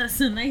there. That's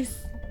a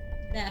nice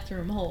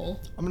bathroom hole.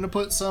 I'm gonna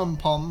put some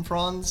palm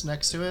fronds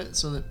next to it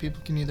so that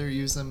people can either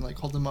use them, like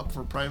hold them up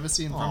for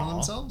privacy in front of Aw,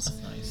 themselves,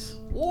 That's nice.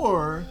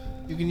 or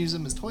you can use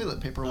them as toilet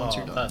paper once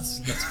you're done. That's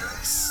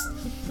works.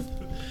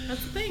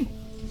 That's the thing.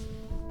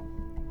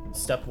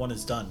 Step 1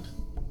 is done.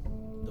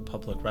 The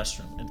public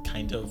restroom and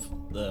kind of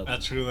the.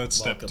 That's true. That's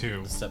step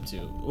welcome- 2. Step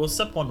 2. Well,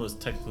 step 1 was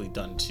technically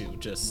done too.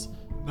 Just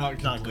Not not a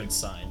complete. good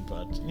sign,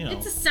 but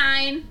It's a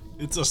sign.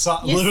 It's a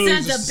sign. You Literally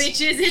sons of just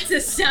bitches, it's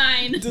a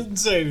sign. didn't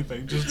say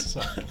anything. Just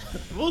a sign.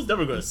 I was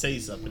never going to say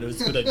something. It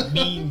was going to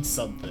mean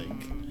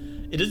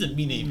something. It doesn't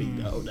mean anything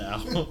though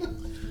now.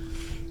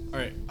 All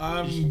right.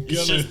 I'm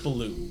It's gonna. just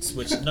balloons,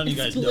 which none of you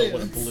guys know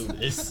what a balloon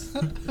is.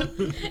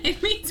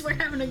 It means we're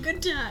having a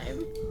good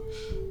time.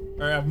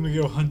 All right. I'm gonna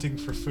go hunting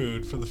for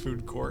food for the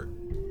food court.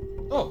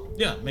 Oh,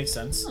 yeah, makes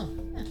sense. Oh,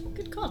 yeah,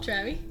 good call,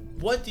 Travi.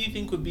 What do you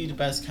think would be the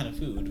best kind of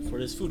food for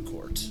this food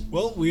court?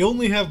 Well, we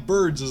only have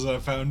birds, as I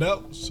found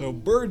out. So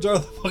birds are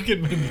the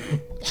fucking menu.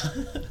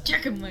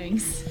 Chicken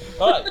wings.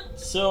 Alright,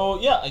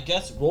 so yeah, I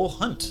guess roll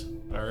hunt.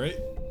 All right.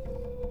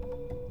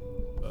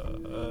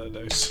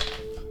 Nice.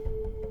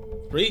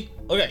 3?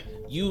 Okay,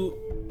 you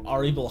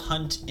are able to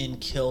hunt and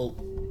kill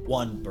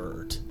one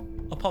bird.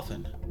 A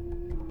puffin.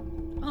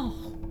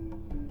 Oh,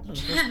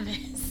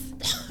 Travis.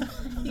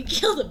 You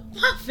killed a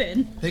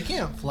puffin. They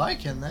can't fly,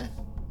 can they?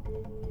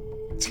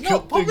 No,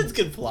 puffins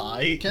can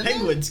fly. Can they?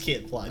 Penguins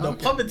can't fly. No,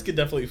 Okay. puffins can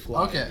definitely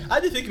fly. Okay. I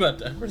had to think about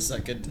that for a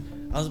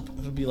second. I was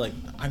going to be like,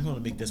 I'm going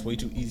to make this way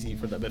too easy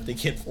for them if they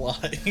can't fly.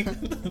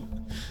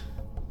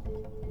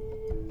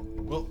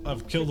 Well,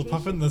 I've killed a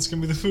puffin. That's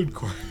gonna be the food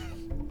court.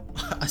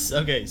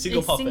 Okay,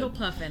 single A puffin. single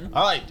puffin.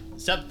 Alright,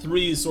 step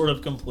 3 is sort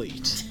of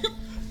complete.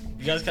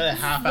 You guys kind of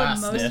The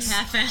half-assed most this.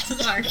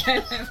 half-assed arc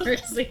I've ever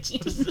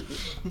seen.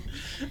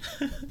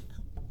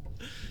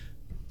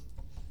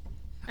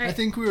 I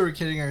think we were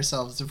kidding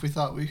ourselves if we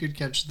thought we could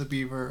catch the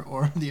beaver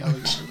or the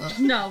alligator. Though.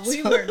 No,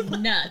 we were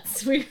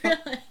nuts. We were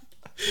like,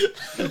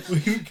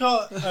 We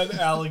caught an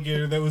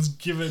alligator that was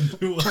given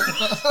to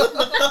us.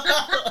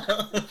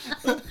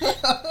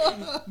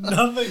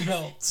 Nothing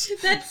else.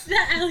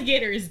 that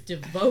alligator is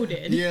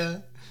devoted. Yeah.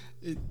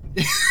 It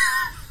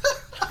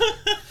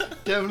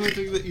definitely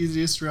took the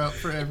easiest route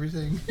for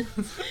everything.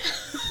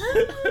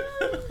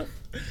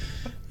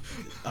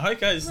 Alright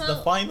guys, the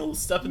Well- final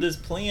step of this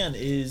plan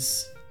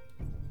is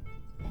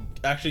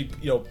actually,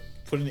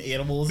 putting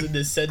animals in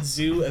this said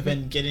zoo and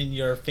then getting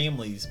your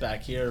families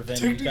back here. Then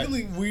you got-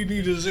 Technically, we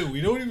need a zoo.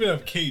 We don't even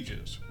have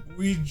cages.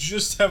 We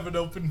just have an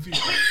open field.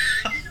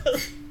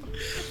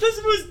 That's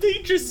the most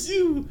dangerous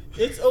zoo.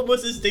 It's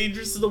almost as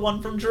dangerous as the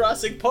one from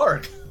Jurassic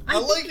Park. I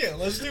like it.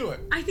 Let's do it.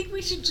 I think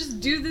we should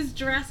just do this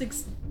Jurassic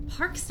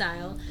Park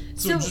style.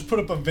 So just put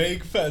up a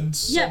vague fence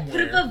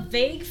somewhere. Put up a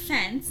vague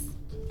fence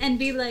and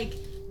be like,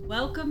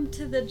 welcome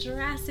to the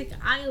Jurassic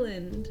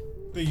Island.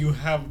 That you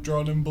have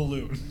drawn in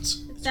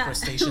balloons. It's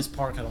Cretaceous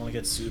Park. I don't want to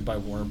get sued by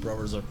Warner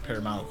Brothers or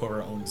Paramount,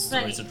 whoever owns the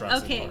rights to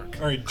Jurassic Park.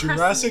 Alright,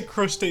 Jurassic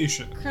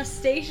Crustacean.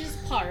 Cretaceous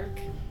Park.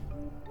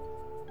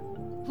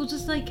 We'll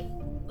just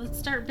let's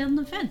start building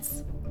a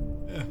fence.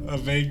 Yeah, a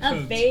vague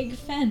fence. A vague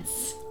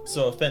fence.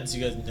 So a fence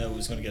you guys know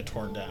is going to get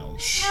torn down.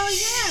 Hell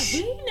yeah,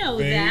 we know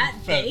Vague that.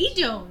 fence.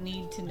 They don't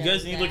need to know. You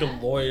guys need like a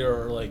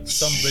lawyer or like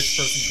some rich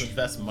person to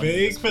invest money in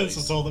Vague this fence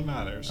place. is all that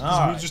matters. 'Cause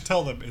Alright. we just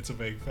tell them it's a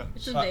vague fence.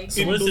 It's a vague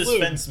So In what is this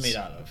balloons. fence made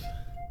out of?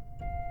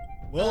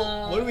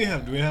 Well, what do we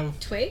have? Do we have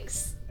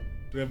Twigs?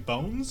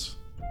 bones?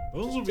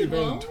 Bones would be better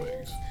than Bones?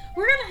 twigs.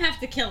 We're gonna have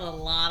to kill a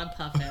lot of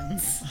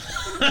puffins.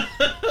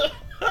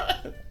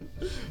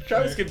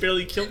 Travis can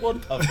barely kill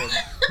one puffin.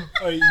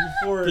 Alright, you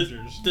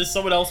foragers. Does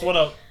someone else want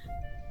to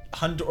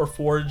hunt or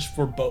forage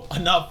for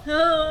enough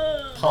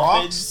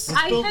puffins? Let's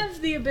I build-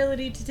 have the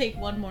ability to take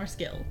one more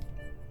skill.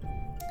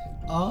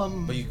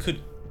 But you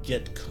could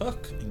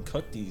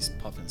cook these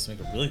puffins to make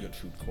a really good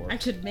food court. I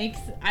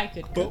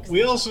could cook. But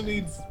we also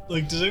need,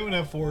 does anyone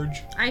have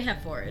forage? I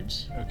have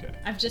forage. Okay.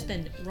 I've just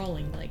been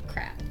rolling like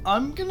crap.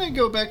 I'm gonna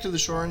go back to the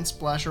shore and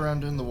splash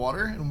around in the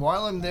water, and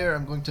while I'm there,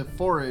 I'm going to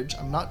forage.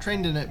 I'm not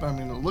trained in it, but I'm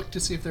gonna look to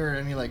see if there are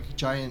any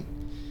giant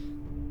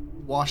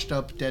washed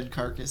up dead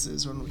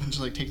carcasses, or we can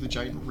just take the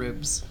giant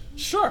ribs.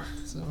 Sure.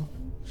 So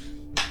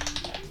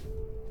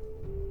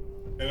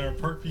And our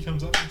park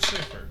becomes that much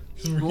safer.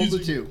 'Cause we're Roll the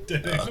using two.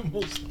 dead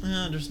animals.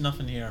 There's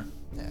nothing here.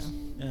 yeah.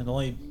 Yeah, the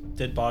only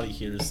dead body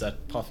here is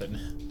that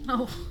puffin.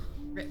 Oh,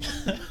 rip.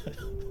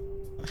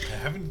 I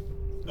haven't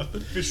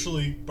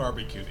officially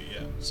barbecued it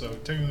yet, so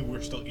technically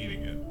we're still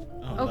eating it.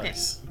 Oh, Okay.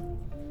 nice.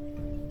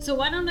 So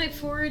why don't I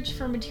forage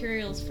for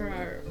materials for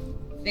our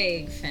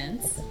vague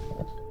fence?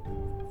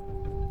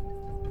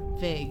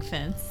 Vague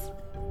fence.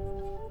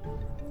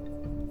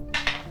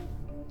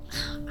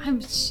 I'm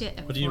shit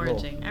at What do you roll?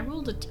 foraging. I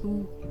rolled a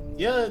 2.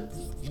 Yeah,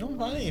 you don't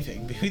find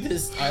anything. Maybe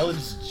this island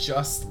is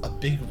just a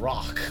big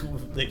rock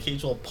with the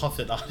occasional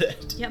puffin on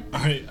it. Yep.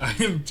 Alright, I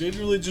am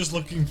genuinely just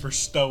looking for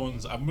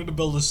stones. I'm gonna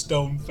build a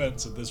stone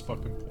fence at this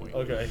fucking point.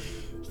 Okay.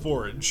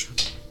 Forage.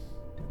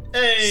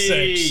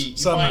 Hey! 6, You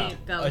somehow.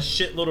 find Go. a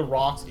shitload of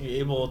rocks and you're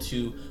able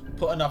to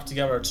put enough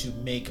together to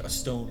make a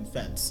stone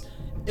fence.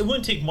 It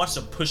wouldn't take much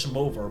to push them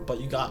over, but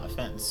you got a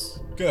fence.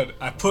 Good.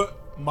 I put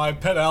my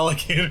pet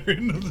alligator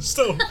into the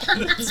stone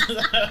fence.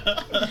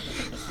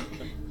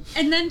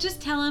 And then just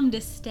tell him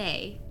to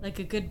stay, like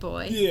a good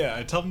boy. Yeah,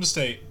 I tell him to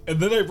stay. And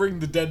then I bring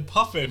the dead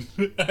puffin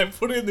and I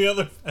put it in the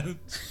other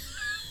fence.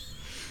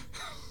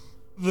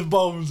 The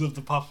bones of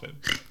the puffin.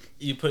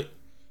 You put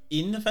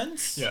in the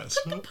fence? Yes.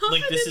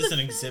 Like this is an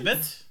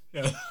exhibit?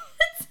 Yeah.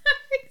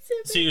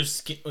 So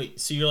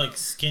you're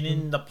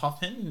skinning the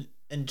puffin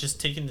and just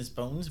taking his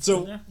bones and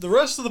putting So there? the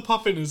rest of the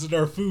puffin is in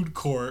our food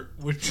court,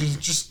 which is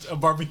just a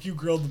barbecue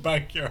grill in the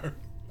backyard.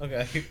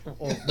 Okay.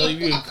 Well, not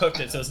even cooked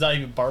it, so it's not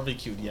even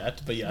barbecued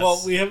yet, but yes.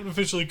 Well, we haven't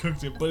officially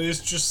cooked it, but it's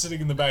just sitting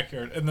in the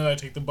backyard, and then I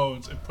take the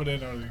bones and put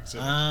it on the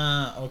exhibit.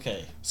 Ah,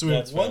 okay. So we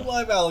have That's one fair.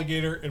 live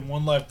alligator and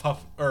one live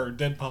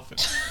dead puffin.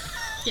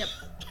 Yep.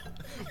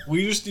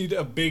 We just need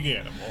a big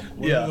animal.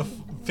 Whether Yeah. the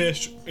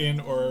fish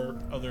or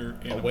other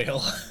A animal.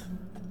 whale.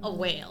 A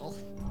whale.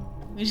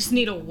 We just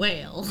need a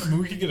whale. I mean,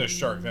 we could get a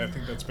shark. I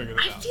think that's bigger than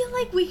I that. feel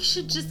like we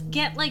should just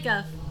get like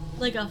a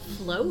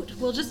float.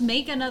 We'll just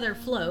make another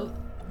float.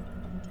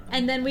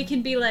 And then we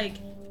can be like,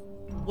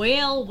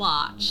 whale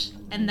watch.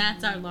 And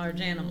that's our large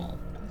animal.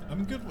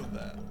 I'm good with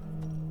that.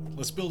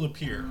 Let's build a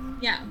pier.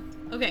 Yeah.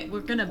 Okay,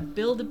 we're gonna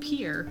build a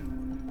pier.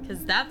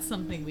 Because that's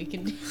something we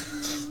can do.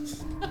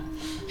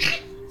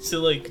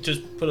 So,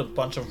 just put a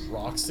bunch of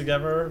rocks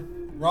together.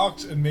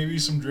 Rocks and maybe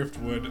some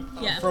driftwood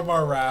Yeah. from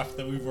our raft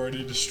that we've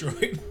already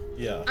destroyed.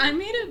 Yeah. I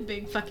made a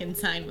big fucking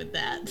sign with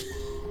that.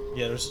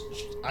 Yeah,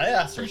 I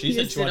asked her. She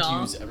said Used she wanted it to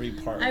all. use every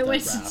part of I that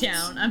went raft.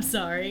 down. I'm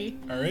sorry.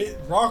 Alright,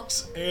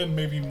 rocks and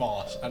maybe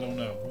moss. I don't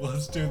know.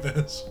 Let's do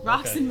this.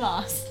 Rocks Okay. and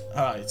moss.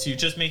 Alright, so you're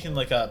just making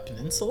a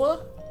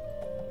peninsula?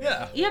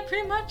 Yeah. Yeah,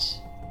 pretty much.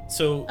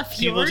 So A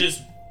people fjord?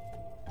 just...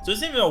 So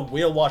it's not even a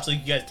whale watch like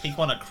you guys take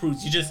on a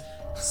cruise. You just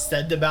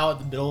send them out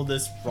in the middle of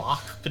this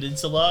rock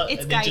peninsula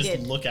It's and then just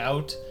guided. look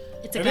out.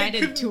 It's a And it guided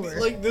couldn't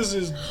tour. be this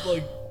is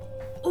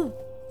Oh,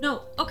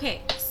 no.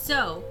 Okay,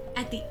 so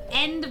at the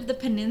end of the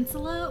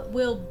peninsula,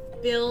 we'll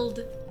build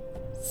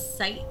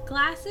sight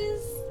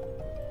glasses.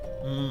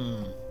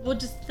 Hmm. We'll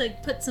just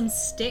put some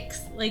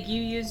sticks, like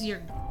you use your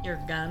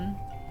gun.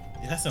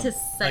 Yeah, To that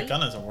sight.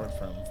 gun hasn't worked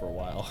for him for a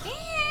while.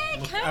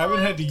 I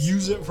haven't had to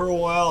use it for a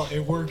while.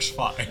 It works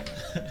fine.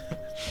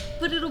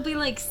 But it'll be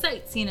like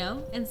sights,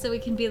 and so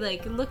it can be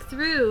like look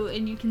through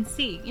and you can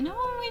see. You know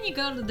when you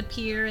go to the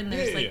pier and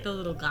there's Yeah. the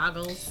little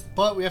goggles.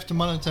 But we have to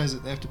monetize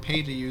it. They have to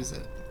pay to use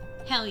it.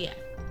 Hell yeah!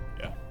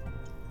 Yeah.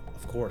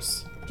 Of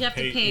course. You have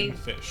to Pay pay in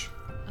fish.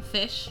 a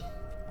fish.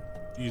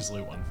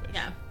 Easily one fish.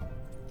 Yeah.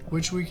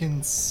 Which we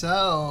can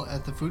sell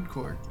at the food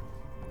court.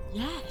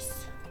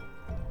 Yes.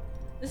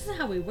 This is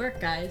how we work,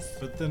 guys.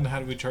 But then how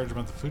do we charge them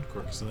at the food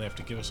court? Because then they have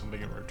to give us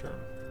something in return.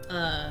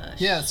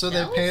 Yeah, so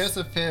they pay shells? us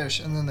a fish,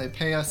 and then they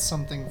pay us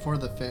something for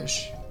the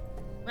fish.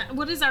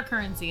 What is our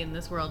currency in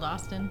this world,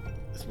 Austin?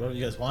 It's whatever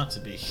you guys want it to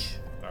be.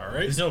 All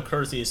right. There's no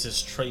currency, it's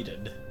just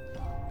traded.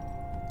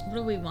 What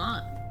do we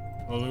want?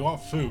 Well, we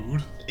want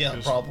food. Yeah,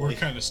 'cause probably. We're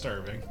kind of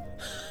starving.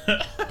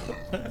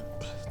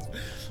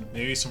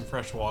 Maybe some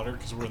fresh water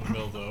because we're in the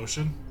middle of the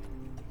ocean.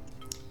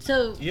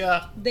 So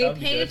Yeah. they that'd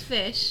be pay a good.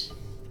 fish,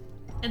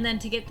 and then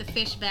to get the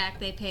fish back,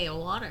 they pay a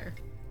water.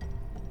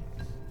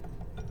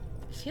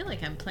 I feel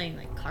like I'm playing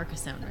like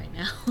Carcassonne right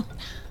now.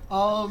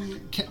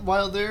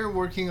 While they're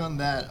working on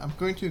that, I'm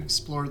going to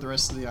explore the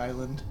rest of the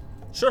island.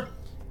 Sure.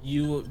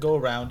 You go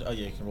around. Oh,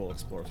 yeah, you can roll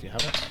explore if you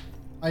have it.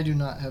 I do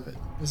not have it.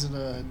 Is it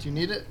a... Do you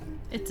need it?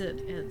 it's a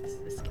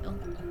skill.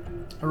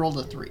 I rolled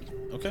a 3.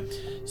 Okay.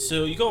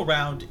 So you go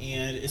around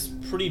and it's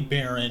pretty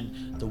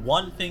barren. The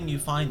one thing you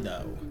find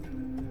though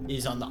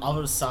is on the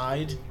other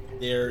side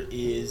there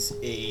is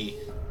a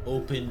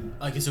open,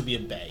 I guess it would be a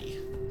bay.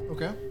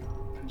 Okay.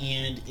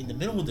 And in the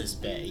middle of this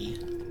bay,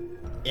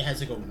 it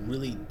has like a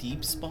really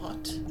deep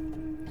spot.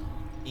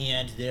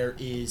 And there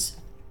is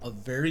a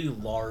very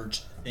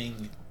large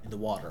thing in the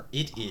water.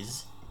 It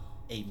is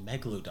a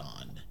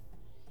megalodon.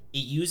 It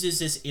uses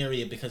this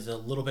area because it's a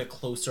little bit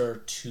closer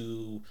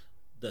to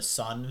the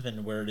sun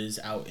than where it is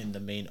out in the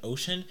main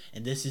ocean,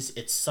 and this is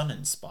its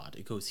sunning spot.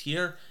 It goes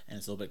here and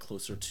it's a little bit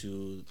closer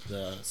to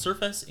the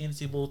surface and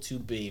it's able to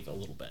bathe a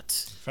little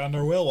bit. Found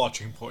our whale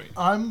watching point.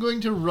 I'm going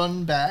to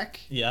run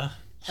back, Yeah.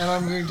 and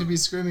I'm going to be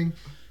screaming,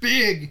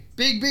 big,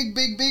 big, big,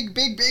 big, big,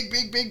 big, big,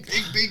 big, big,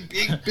 big, big,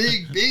 big,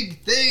 big, big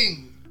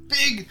thing,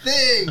 big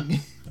thing.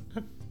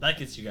 That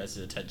gets you guys'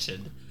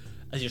 attention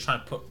as you're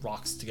trying to put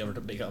rocks together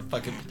to make a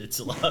fucking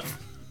peninsula.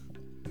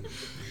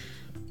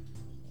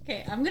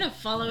 Okay, I'm gonna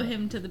follow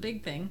him to the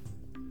big thing.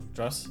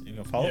 Trust, you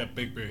gonna follow? Yeah,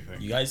 big thing.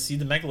 You guys see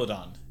the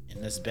megalodon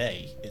in this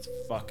bay. It's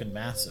fucking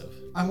massive.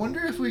 I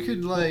wonder if we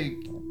could, like,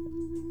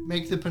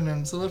 make the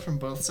peninsula from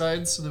both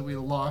sides so that we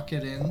lock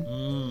it in.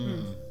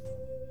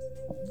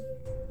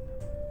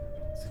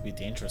 It's gonna be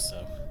dangerous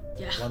though.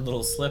 Yeah. One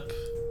little slip.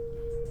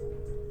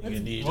 You're gonna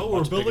need Well, a we're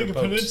much building a bigger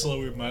boat. peninsula.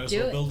 We might as Do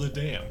well it. build a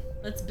dam.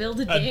 Let's build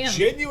a A dam.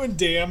 genuine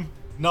dam,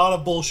 not a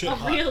bullshit A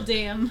hut. real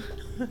dam.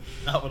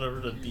 Not whatever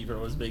the beaver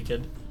was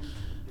making.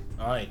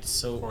 Alright,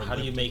 so Or how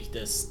do you lifted. make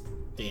this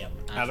dam?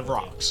 Out of Actual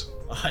rocks. dam?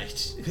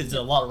 Alright, there's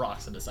a lot of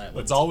rocks on this island.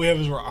 That's all we have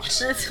is rocks.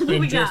 That's what and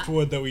we got.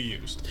 driftwood that we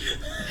used.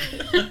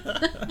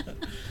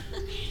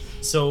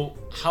 So,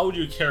 how would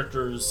your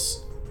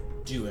characters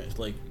do it?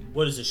 Like,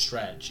 what is the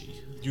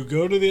strategy? You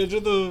go to the edge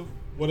of the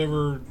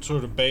whatever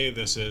sort of bay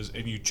this is,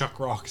 and you chuck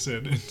rocks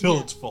in until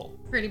it's full.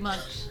 Pretty much.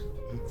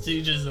 So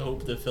you just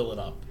hope to fill it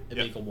up and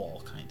Yep. make a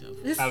wall, kind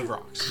of. This Out of is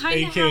rocks.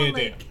 Kind of AKA how, dam.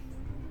 like,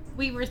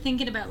 we were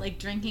thinking about, like,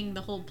 drinking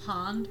the whole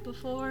pond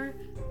before.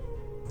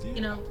 You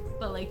know,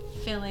 but, like,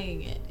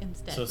 filling it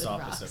instead So it's with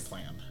opposite rocks.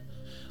 plan.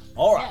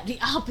 Yeah, Alright. the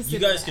opposite. You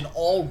of guys that. can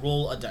all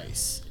roll a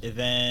dice. And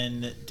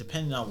then,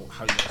 depending on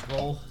how you guys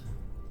roll.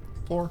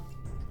 4.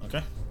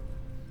 Okay.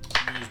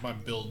 Use my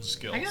build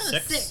skill. I got a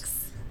 6.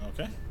 6.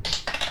 Okay.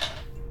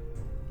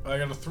 I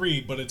got a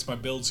 3, but it's my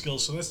build skill,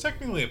 so that's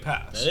technically a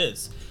pass. That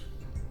is.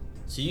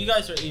 So you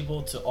guys are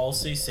able to all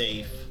stay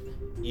safe,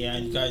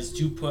 and you guys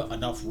do put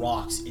enough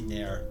rocks in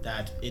there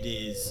that it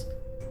is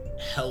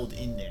held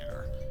in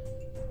there.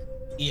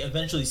 It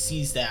eventually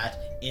sees that,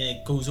 and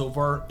it goes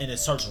over and it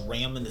starts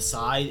ramming the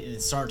side, and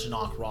it's starting to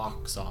knock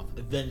rocks off.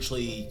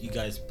 Eventually, you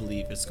guys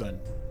believe it's going to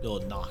be able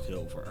to knock it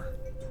over.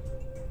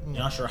 You're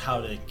not sure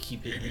how to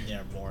keep it in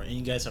there more, and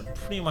you guys are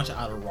pretty much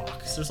out of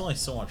rocks. There's only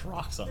so much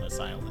rocks on this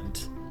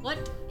island. What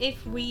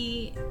if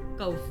we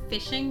go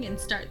fishing and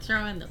start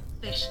throwing the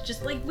fish?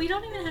 Just like we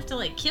don't even have to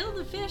like kill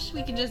the fish.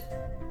 We can just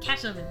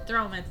catch them and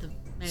throw them at the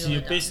megalodon. So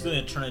you're basically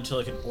gonna turn into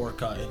like an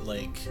orca in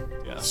like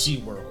Yes.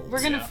 SeaWorld.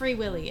 We're gonna Yeah. Free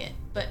Willy it,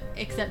 but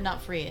except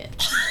not free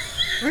it.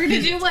 We're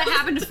gonna do what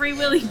happened to Free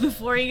Willy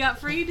before he got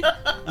freed.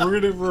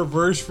 We're gonna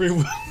reverse free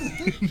will.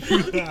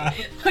 Do that.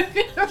 We're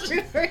gonna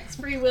reverse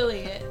Free Willy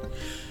it,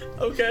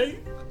 Okay.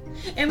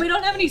 and we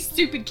don't have any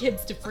stupid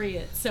kids to free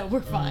it, so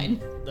we're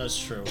fine. That's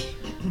true.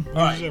 This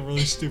Alright. is a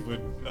really stupid.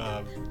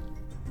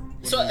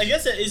 So I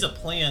guess that is a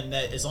plan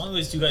that as long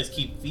as you guys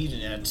keep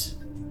feeding it,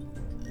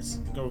 it's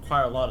gonna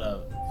require a lot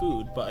of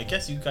food, but I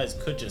guess you guys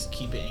could just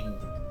keep it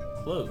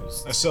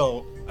enclosed.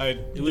 So I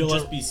It would yell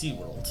just at, be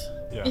SeaWorld.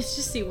 yeah. It's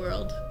just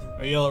SeaWorld.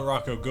 I yell at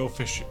Rocco, go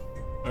fishing.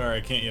 Or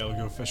I can't yell,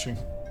 go fishing.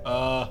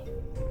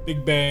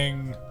 Big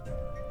Bang.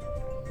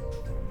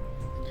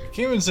 I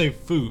can't even say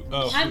food.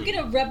 Oh, I'm food.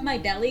 gonna rub my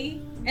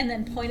belly and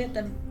then point at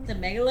the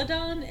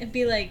megalodon and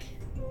be like,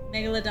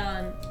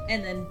 megalodon,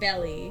 and then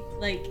belly,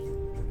 like,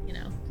 you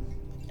know.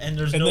 And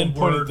there's And no then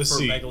point at word the for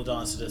sea.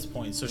 megalodons at this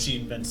point, so she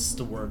invents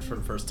the word for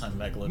the first time,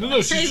 megalodon. No,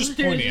 I she's just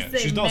literally pointing just at it.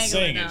 say She's not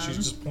saying it. megalodon. She's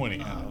just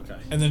pointing at it. okay.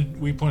 And then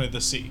we point at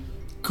the sea.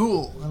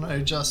 Cool. And I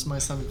adjust my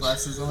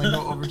sunglasses and I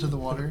go over to the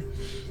water.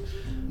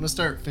 gonna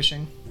start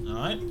fishing. All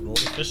right, roll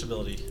the fish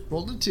ability.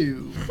 Rolled a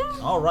 2.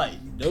 All right,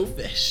 no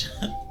fish.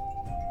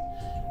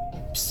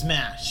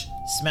 Smash.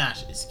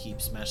 Smash is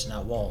keep smashing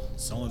that wall.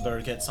 Someone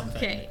better get something.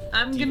 Okay,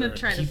 I'm gonna Either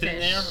try to keep it in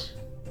there, fish.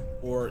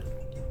 or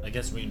I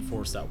guess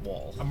reinforce that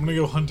wall. I'm gonna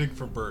go hunting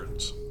for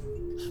birds.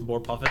 More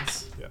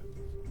puffins. Yeah.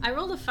 I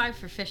rolled a 5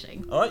 for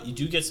fishing. All right, you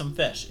do get some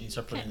fish, and you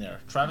start putting in there.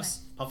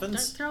 Travis, Start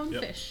puffins, throwing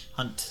Yep. fish.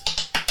 hunt.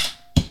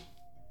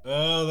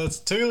 That's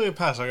technically a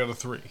pass. I got a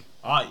 3.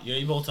 All right, you're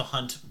able to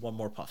hunt one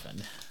more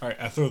puffin. All right,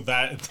 I throw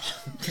that.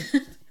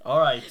 All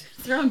right,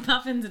 Throwing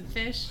puffins and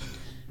fish.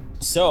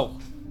 so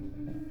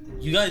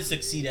you guys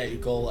succeed at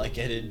your goal at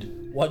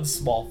getting one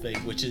small thing,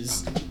 which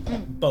is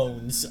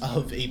bones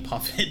of a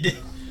puffin,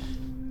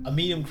 a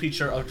medium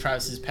creature of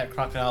Travis's pet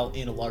crocodile,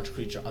 and a large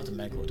creature of the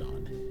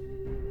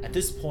megalodon. At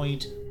this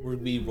point, we're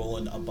gonna be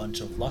rolling a bunch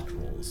of luck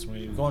rolls. We're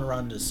gonna be going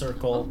around in a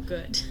circle. Oh,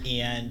 good.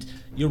 And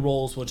your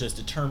rolls will just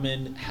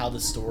determine how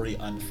the story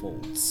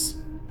unfolds.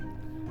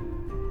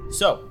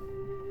 So,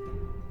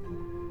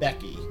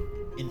 Becky,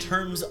 in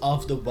terms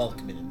of the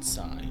welcoming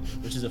inside,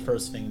 which is the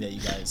first thing that you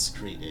guys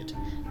created,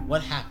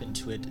 what happened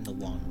to it in the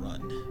long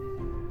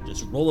run?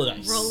 Just roll a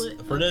dice. Roll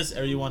it. For this,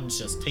 everyone's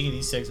just take a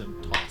d6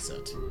 and toss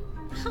it.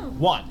 Oh.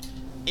 1.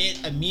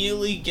 It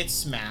immediately gets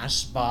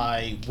smashed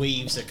by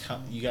waves that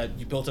come.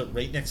 You built it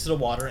right next to the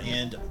water,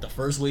 and the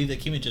first wave that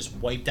came in just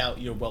wiped out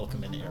your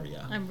welcoming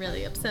area. I'm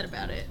really upset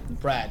about it.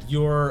 Brad,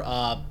 your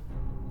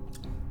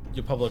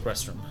public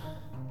restroom.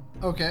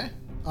 Okay.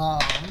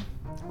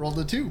 Rolled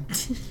a 2.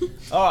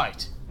 All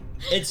right,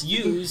 it's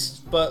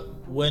used, but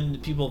when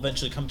people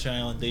eventually come to an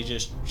island, they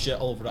just shit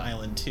all over the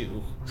island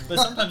too. But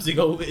sometimes they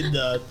go in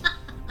the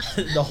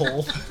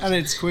hole. And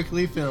it's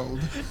quickly filled.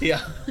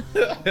 Yeah.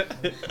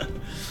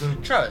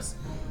 Travis,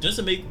 does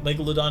the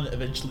megalodon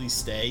eventually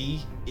stay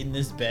in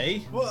this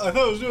bay? Well, I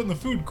thought I was doing the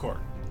food court.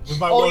 With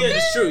my Oh one... yeah,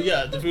 it's true.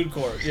 Yeah, the food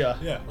court. Yeah.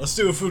 Yeah, let's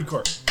do a food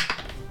court.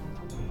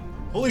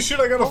 Holy shit,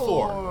 I got a 4.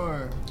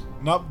 4.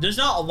 Not... There's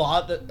not a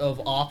lot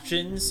of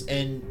options,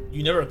 and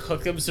you never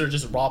cook them, so they're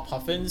just raw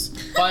puffins.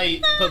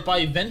 But by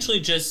eventually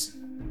just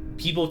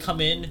people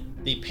come in,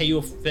 they pay you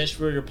a fish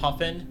for your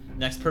puffin.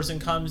 Next person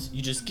comes,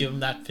 you just give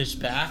them that fish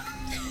back.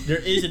 There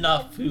is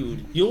enough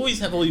food. You always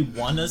have only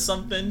one of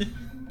something,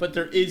 but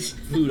there is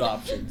food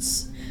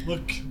options.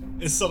 Look,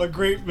 it's not a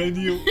great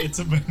menu, it's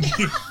a menu.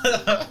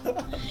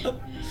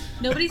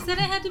 Nobody said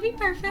it had to be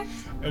perfect.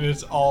 And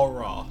it's all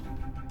raw.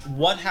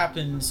 What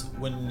happens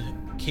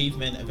when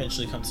cavemen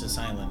eventually comes to this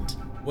island?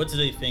 What do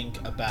they think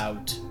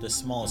about the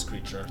smallest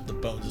creature, the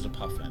bones of the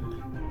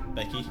puffin?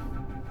 Becky?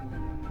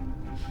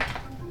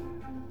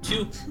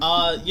 2.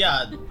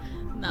 Yeah.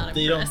 Not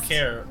They don't impressed.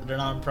 care. They're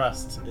not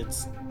impressed.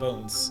 It's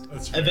bones.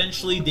 That's fair.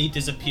 Eventually, they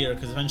disappear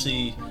because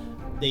eventually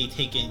they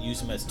take it and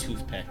use them as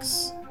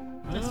toothpicks.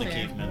 That's the fair.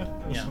 cavemen.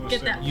 that's Yeah.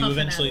 Get that You puffin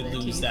eventually out of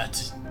their lose teeth.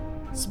 that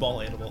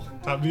small animal.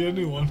 Time to get a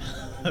new one.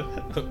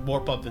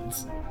 More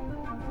puffins.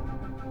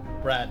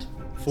 Brad,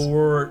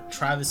 for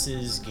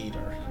Travis's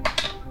gator.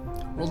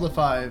 Rolled a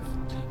 5.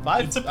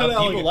 5 It's a pet people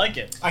alligator. like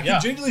it. I can Yeah.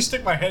 genuinely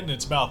stick my head in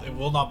its mouth. It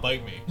will not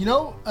bite me. You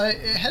know,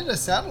 it had a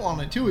saddle on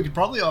it too. We could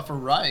probably offer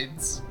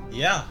rides.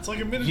 Yeah. It's like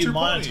a You miniature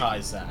pony.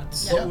 monetize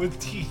that. But with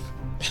teeth.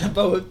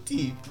 But with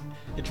teeth.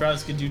 And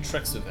Travis can do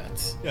tricks with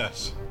it.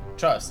 Yes.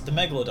 Travis, the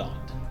megalodon.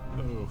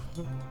 Oh.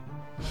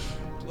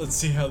 Let's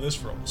see how this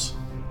rolls.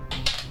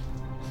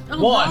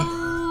 Oh, 1.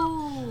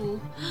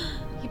 no.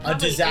 He A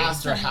probably ate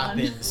disaster someone.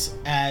 happens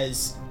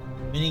as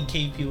many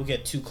cave people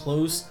get too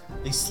close.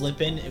 They slip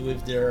in, and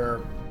with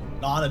their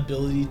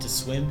non-ability to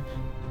swim,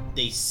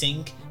 they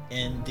sink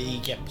and they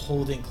get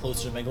pulled in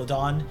closer to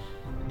Megalodon.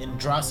 In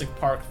Jurassic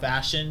Park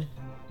fashion,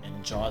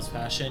 in Jaws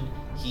fashion,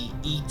 he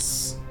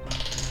eats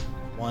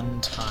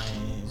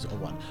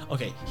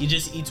he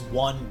just eats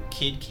one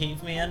kid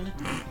caveman.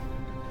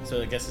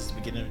 So I guess it's the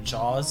beginning of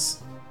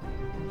Jaws.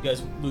 You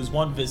guys lose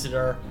one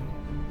visitor.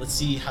 Let's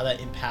see how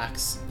that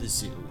impacts the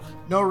zoo.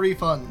 No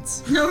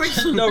refunds. No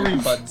reason. No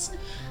refunds.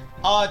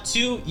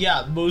 2,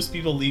 yeah, most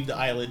people leave the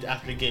island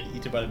after getting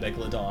eaten by the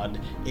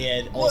megalodon,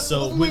 and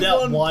also Only with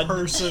that one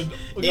person.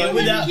 and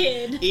with that,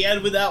 kid.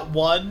 and with that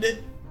one,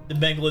 the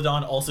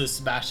megalodon also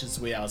smashes its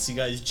way out. So you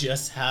guys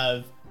just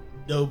have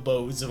no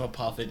bones of a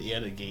puffin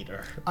and a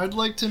gator. I'd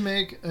like to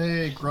make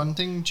a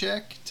grunting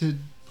check to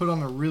put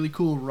on a really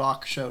cool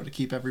rock show to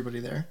keep everybody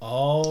there.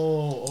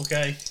 Oh,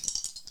 okay.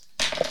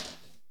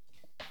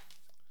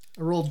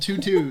 I rolled 2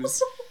 2s.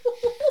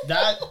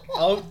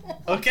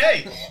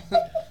 Okay.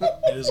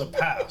 It is a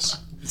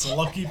pass. It's a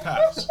lucky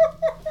pass.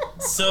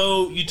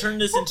 So you turn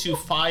this into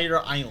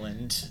Fire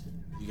Island.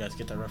 You guys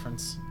get that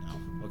reference?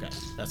 No. Okay,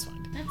 that's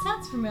fine. That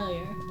sounds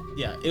familiar.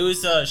 Yeah, it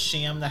was a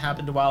sham that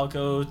happened a while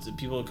ago.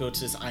 People would go to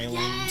this island,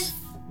 Yes!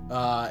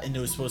 and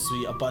there was supposed to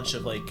be a bunch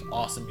of like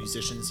awesome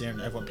musicians there, and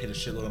everyone paid a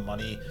shitload of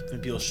money. Then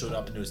people showed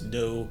up, and there was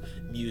no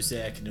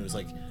music, and there was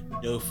like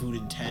no food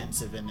in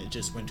tents, and then it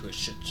just went to a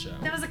shit show.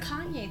 That was a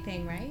Kanye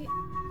thing, right?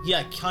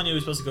 Yeah, Kanye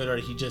was supposed to go there,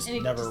 he just And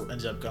it never just-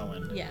 ended up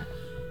going. Yeah.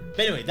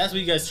 But anyway, that's what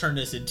you guys turned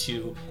this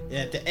into. And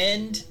at the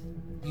end,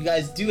 you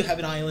guys do have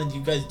an island.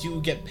 You guys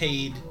do get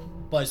paid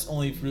but it's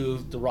only through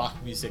the rock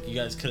music you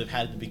guys could have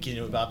had in the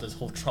beginning without this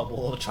whole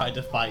trouble of trying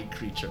to fight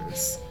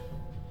creatures.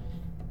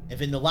 And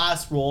then the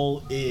last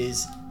roll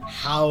is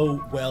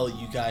how well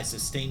you guys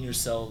sustain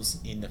yourselves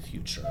in the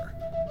future.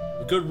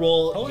 A good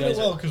roll. Probably you guys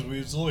well because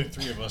there's only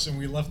 3 of us and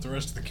we left the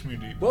rest of the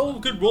community. Well, a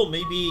good roll.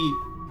 Maybe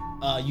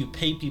you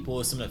pay people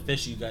with some of the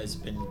fish you guys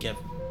have been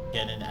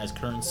getting as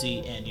currency,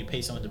 and you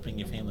pay someone to bring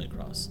your family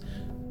across.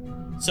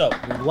 So,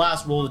 the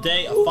last roll of the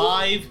day, a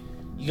 5.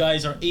 You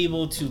guys are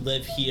able to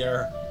live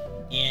here,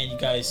 and you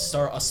guys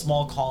start a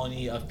small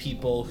colony of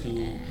people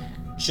who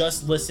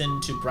just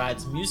listen to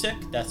Brad's music.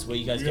 That's where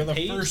you guys get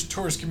paid. You're the first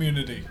tourist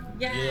community.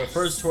 Yes. You're the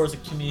first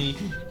tourist community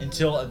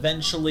until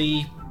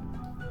eventually,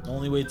 the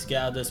only way to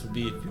get out of this would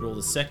be if you roll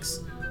a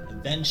 6.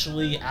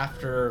 Eventually,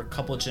 after a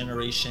couple of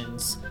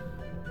generations,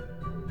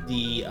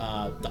 the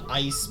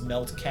ice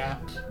melt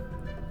cap,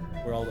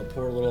 where all the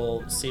poor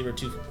little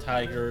saber-toothed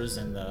tigers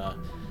and the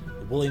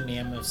woolly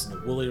mammoths and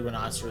the woolly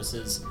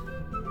rhinoceroses,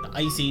 the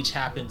ice age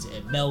happens,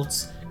 it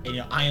melts, and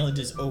your island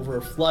is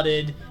over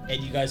flooded,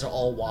 and you guys are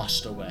all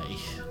washed away.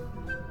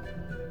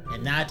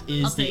 And that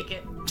is I'll take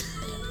it.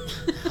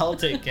 I'll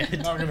take it. I'm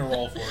not gonna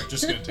roll for it,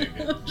 just gonna take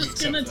it. I'm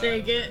just gonna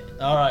take it.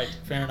 Alright,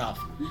 fair enough.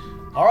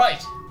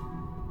 Alright.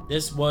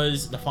 This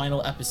was the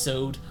final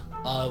episode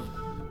of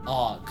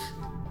Og,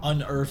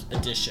 Unearthed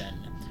Edition.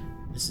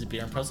 This is the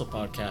Beer and Pretzel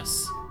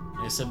Podcast.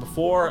 Like I said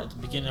before, at the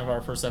beginning of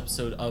our first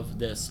episode of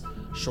this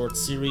short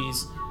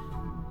series,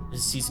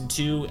 this is season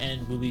 2,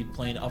 and we'll be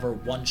playing other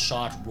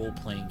one-shot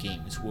role-playing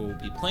games. We'll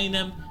be playing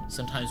them.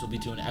 Sometimes we'll be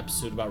doing an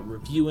episode about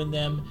reviewing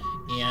them,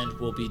 and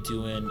we'll be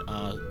doing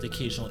the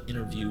occasional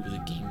interview with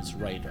a game's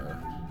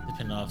writer,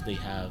 depending on if they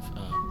have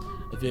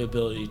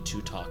availability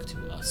to talk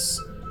to us.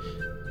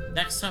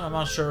 Next time, I'm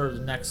not sure the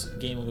next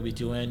game we'll be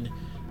doing.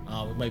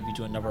 We might be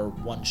doing another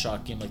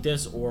one-shot game like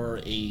this, or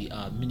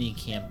a mini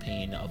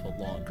campaign of a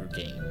longer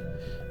game.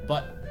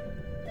 But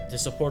to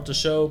support the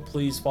show,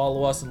 please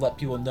follow us and let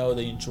people know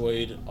they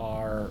enjoyed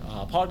our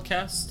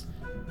podcast.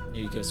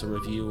 You give us a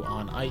review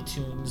on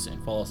iTunes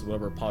and follow us on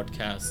whatever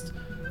podcast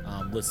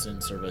listening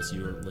service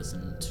you're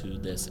listening to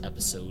this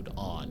episode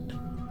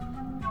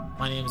on.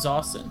 My name is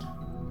Austin.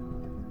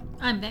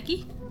 I'm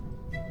Becky.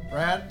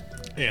 Brad?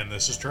 And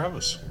this is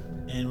Travis.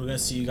 And we're going to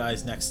see you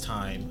guys next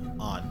time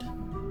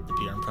on the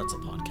Beer and Pretzel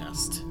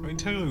Podcast. I mean,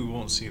 technically we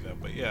won't see them,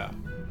 but yeah.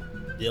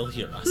 They'll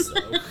hear us,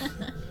 though.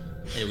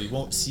 And we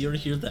won't see or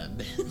hear them.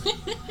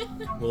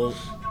 We'll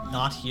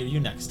not hear you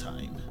next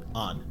time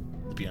on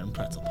the Beer and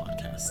Pretzel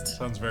Podcast.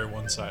 Sounds very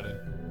one-sided.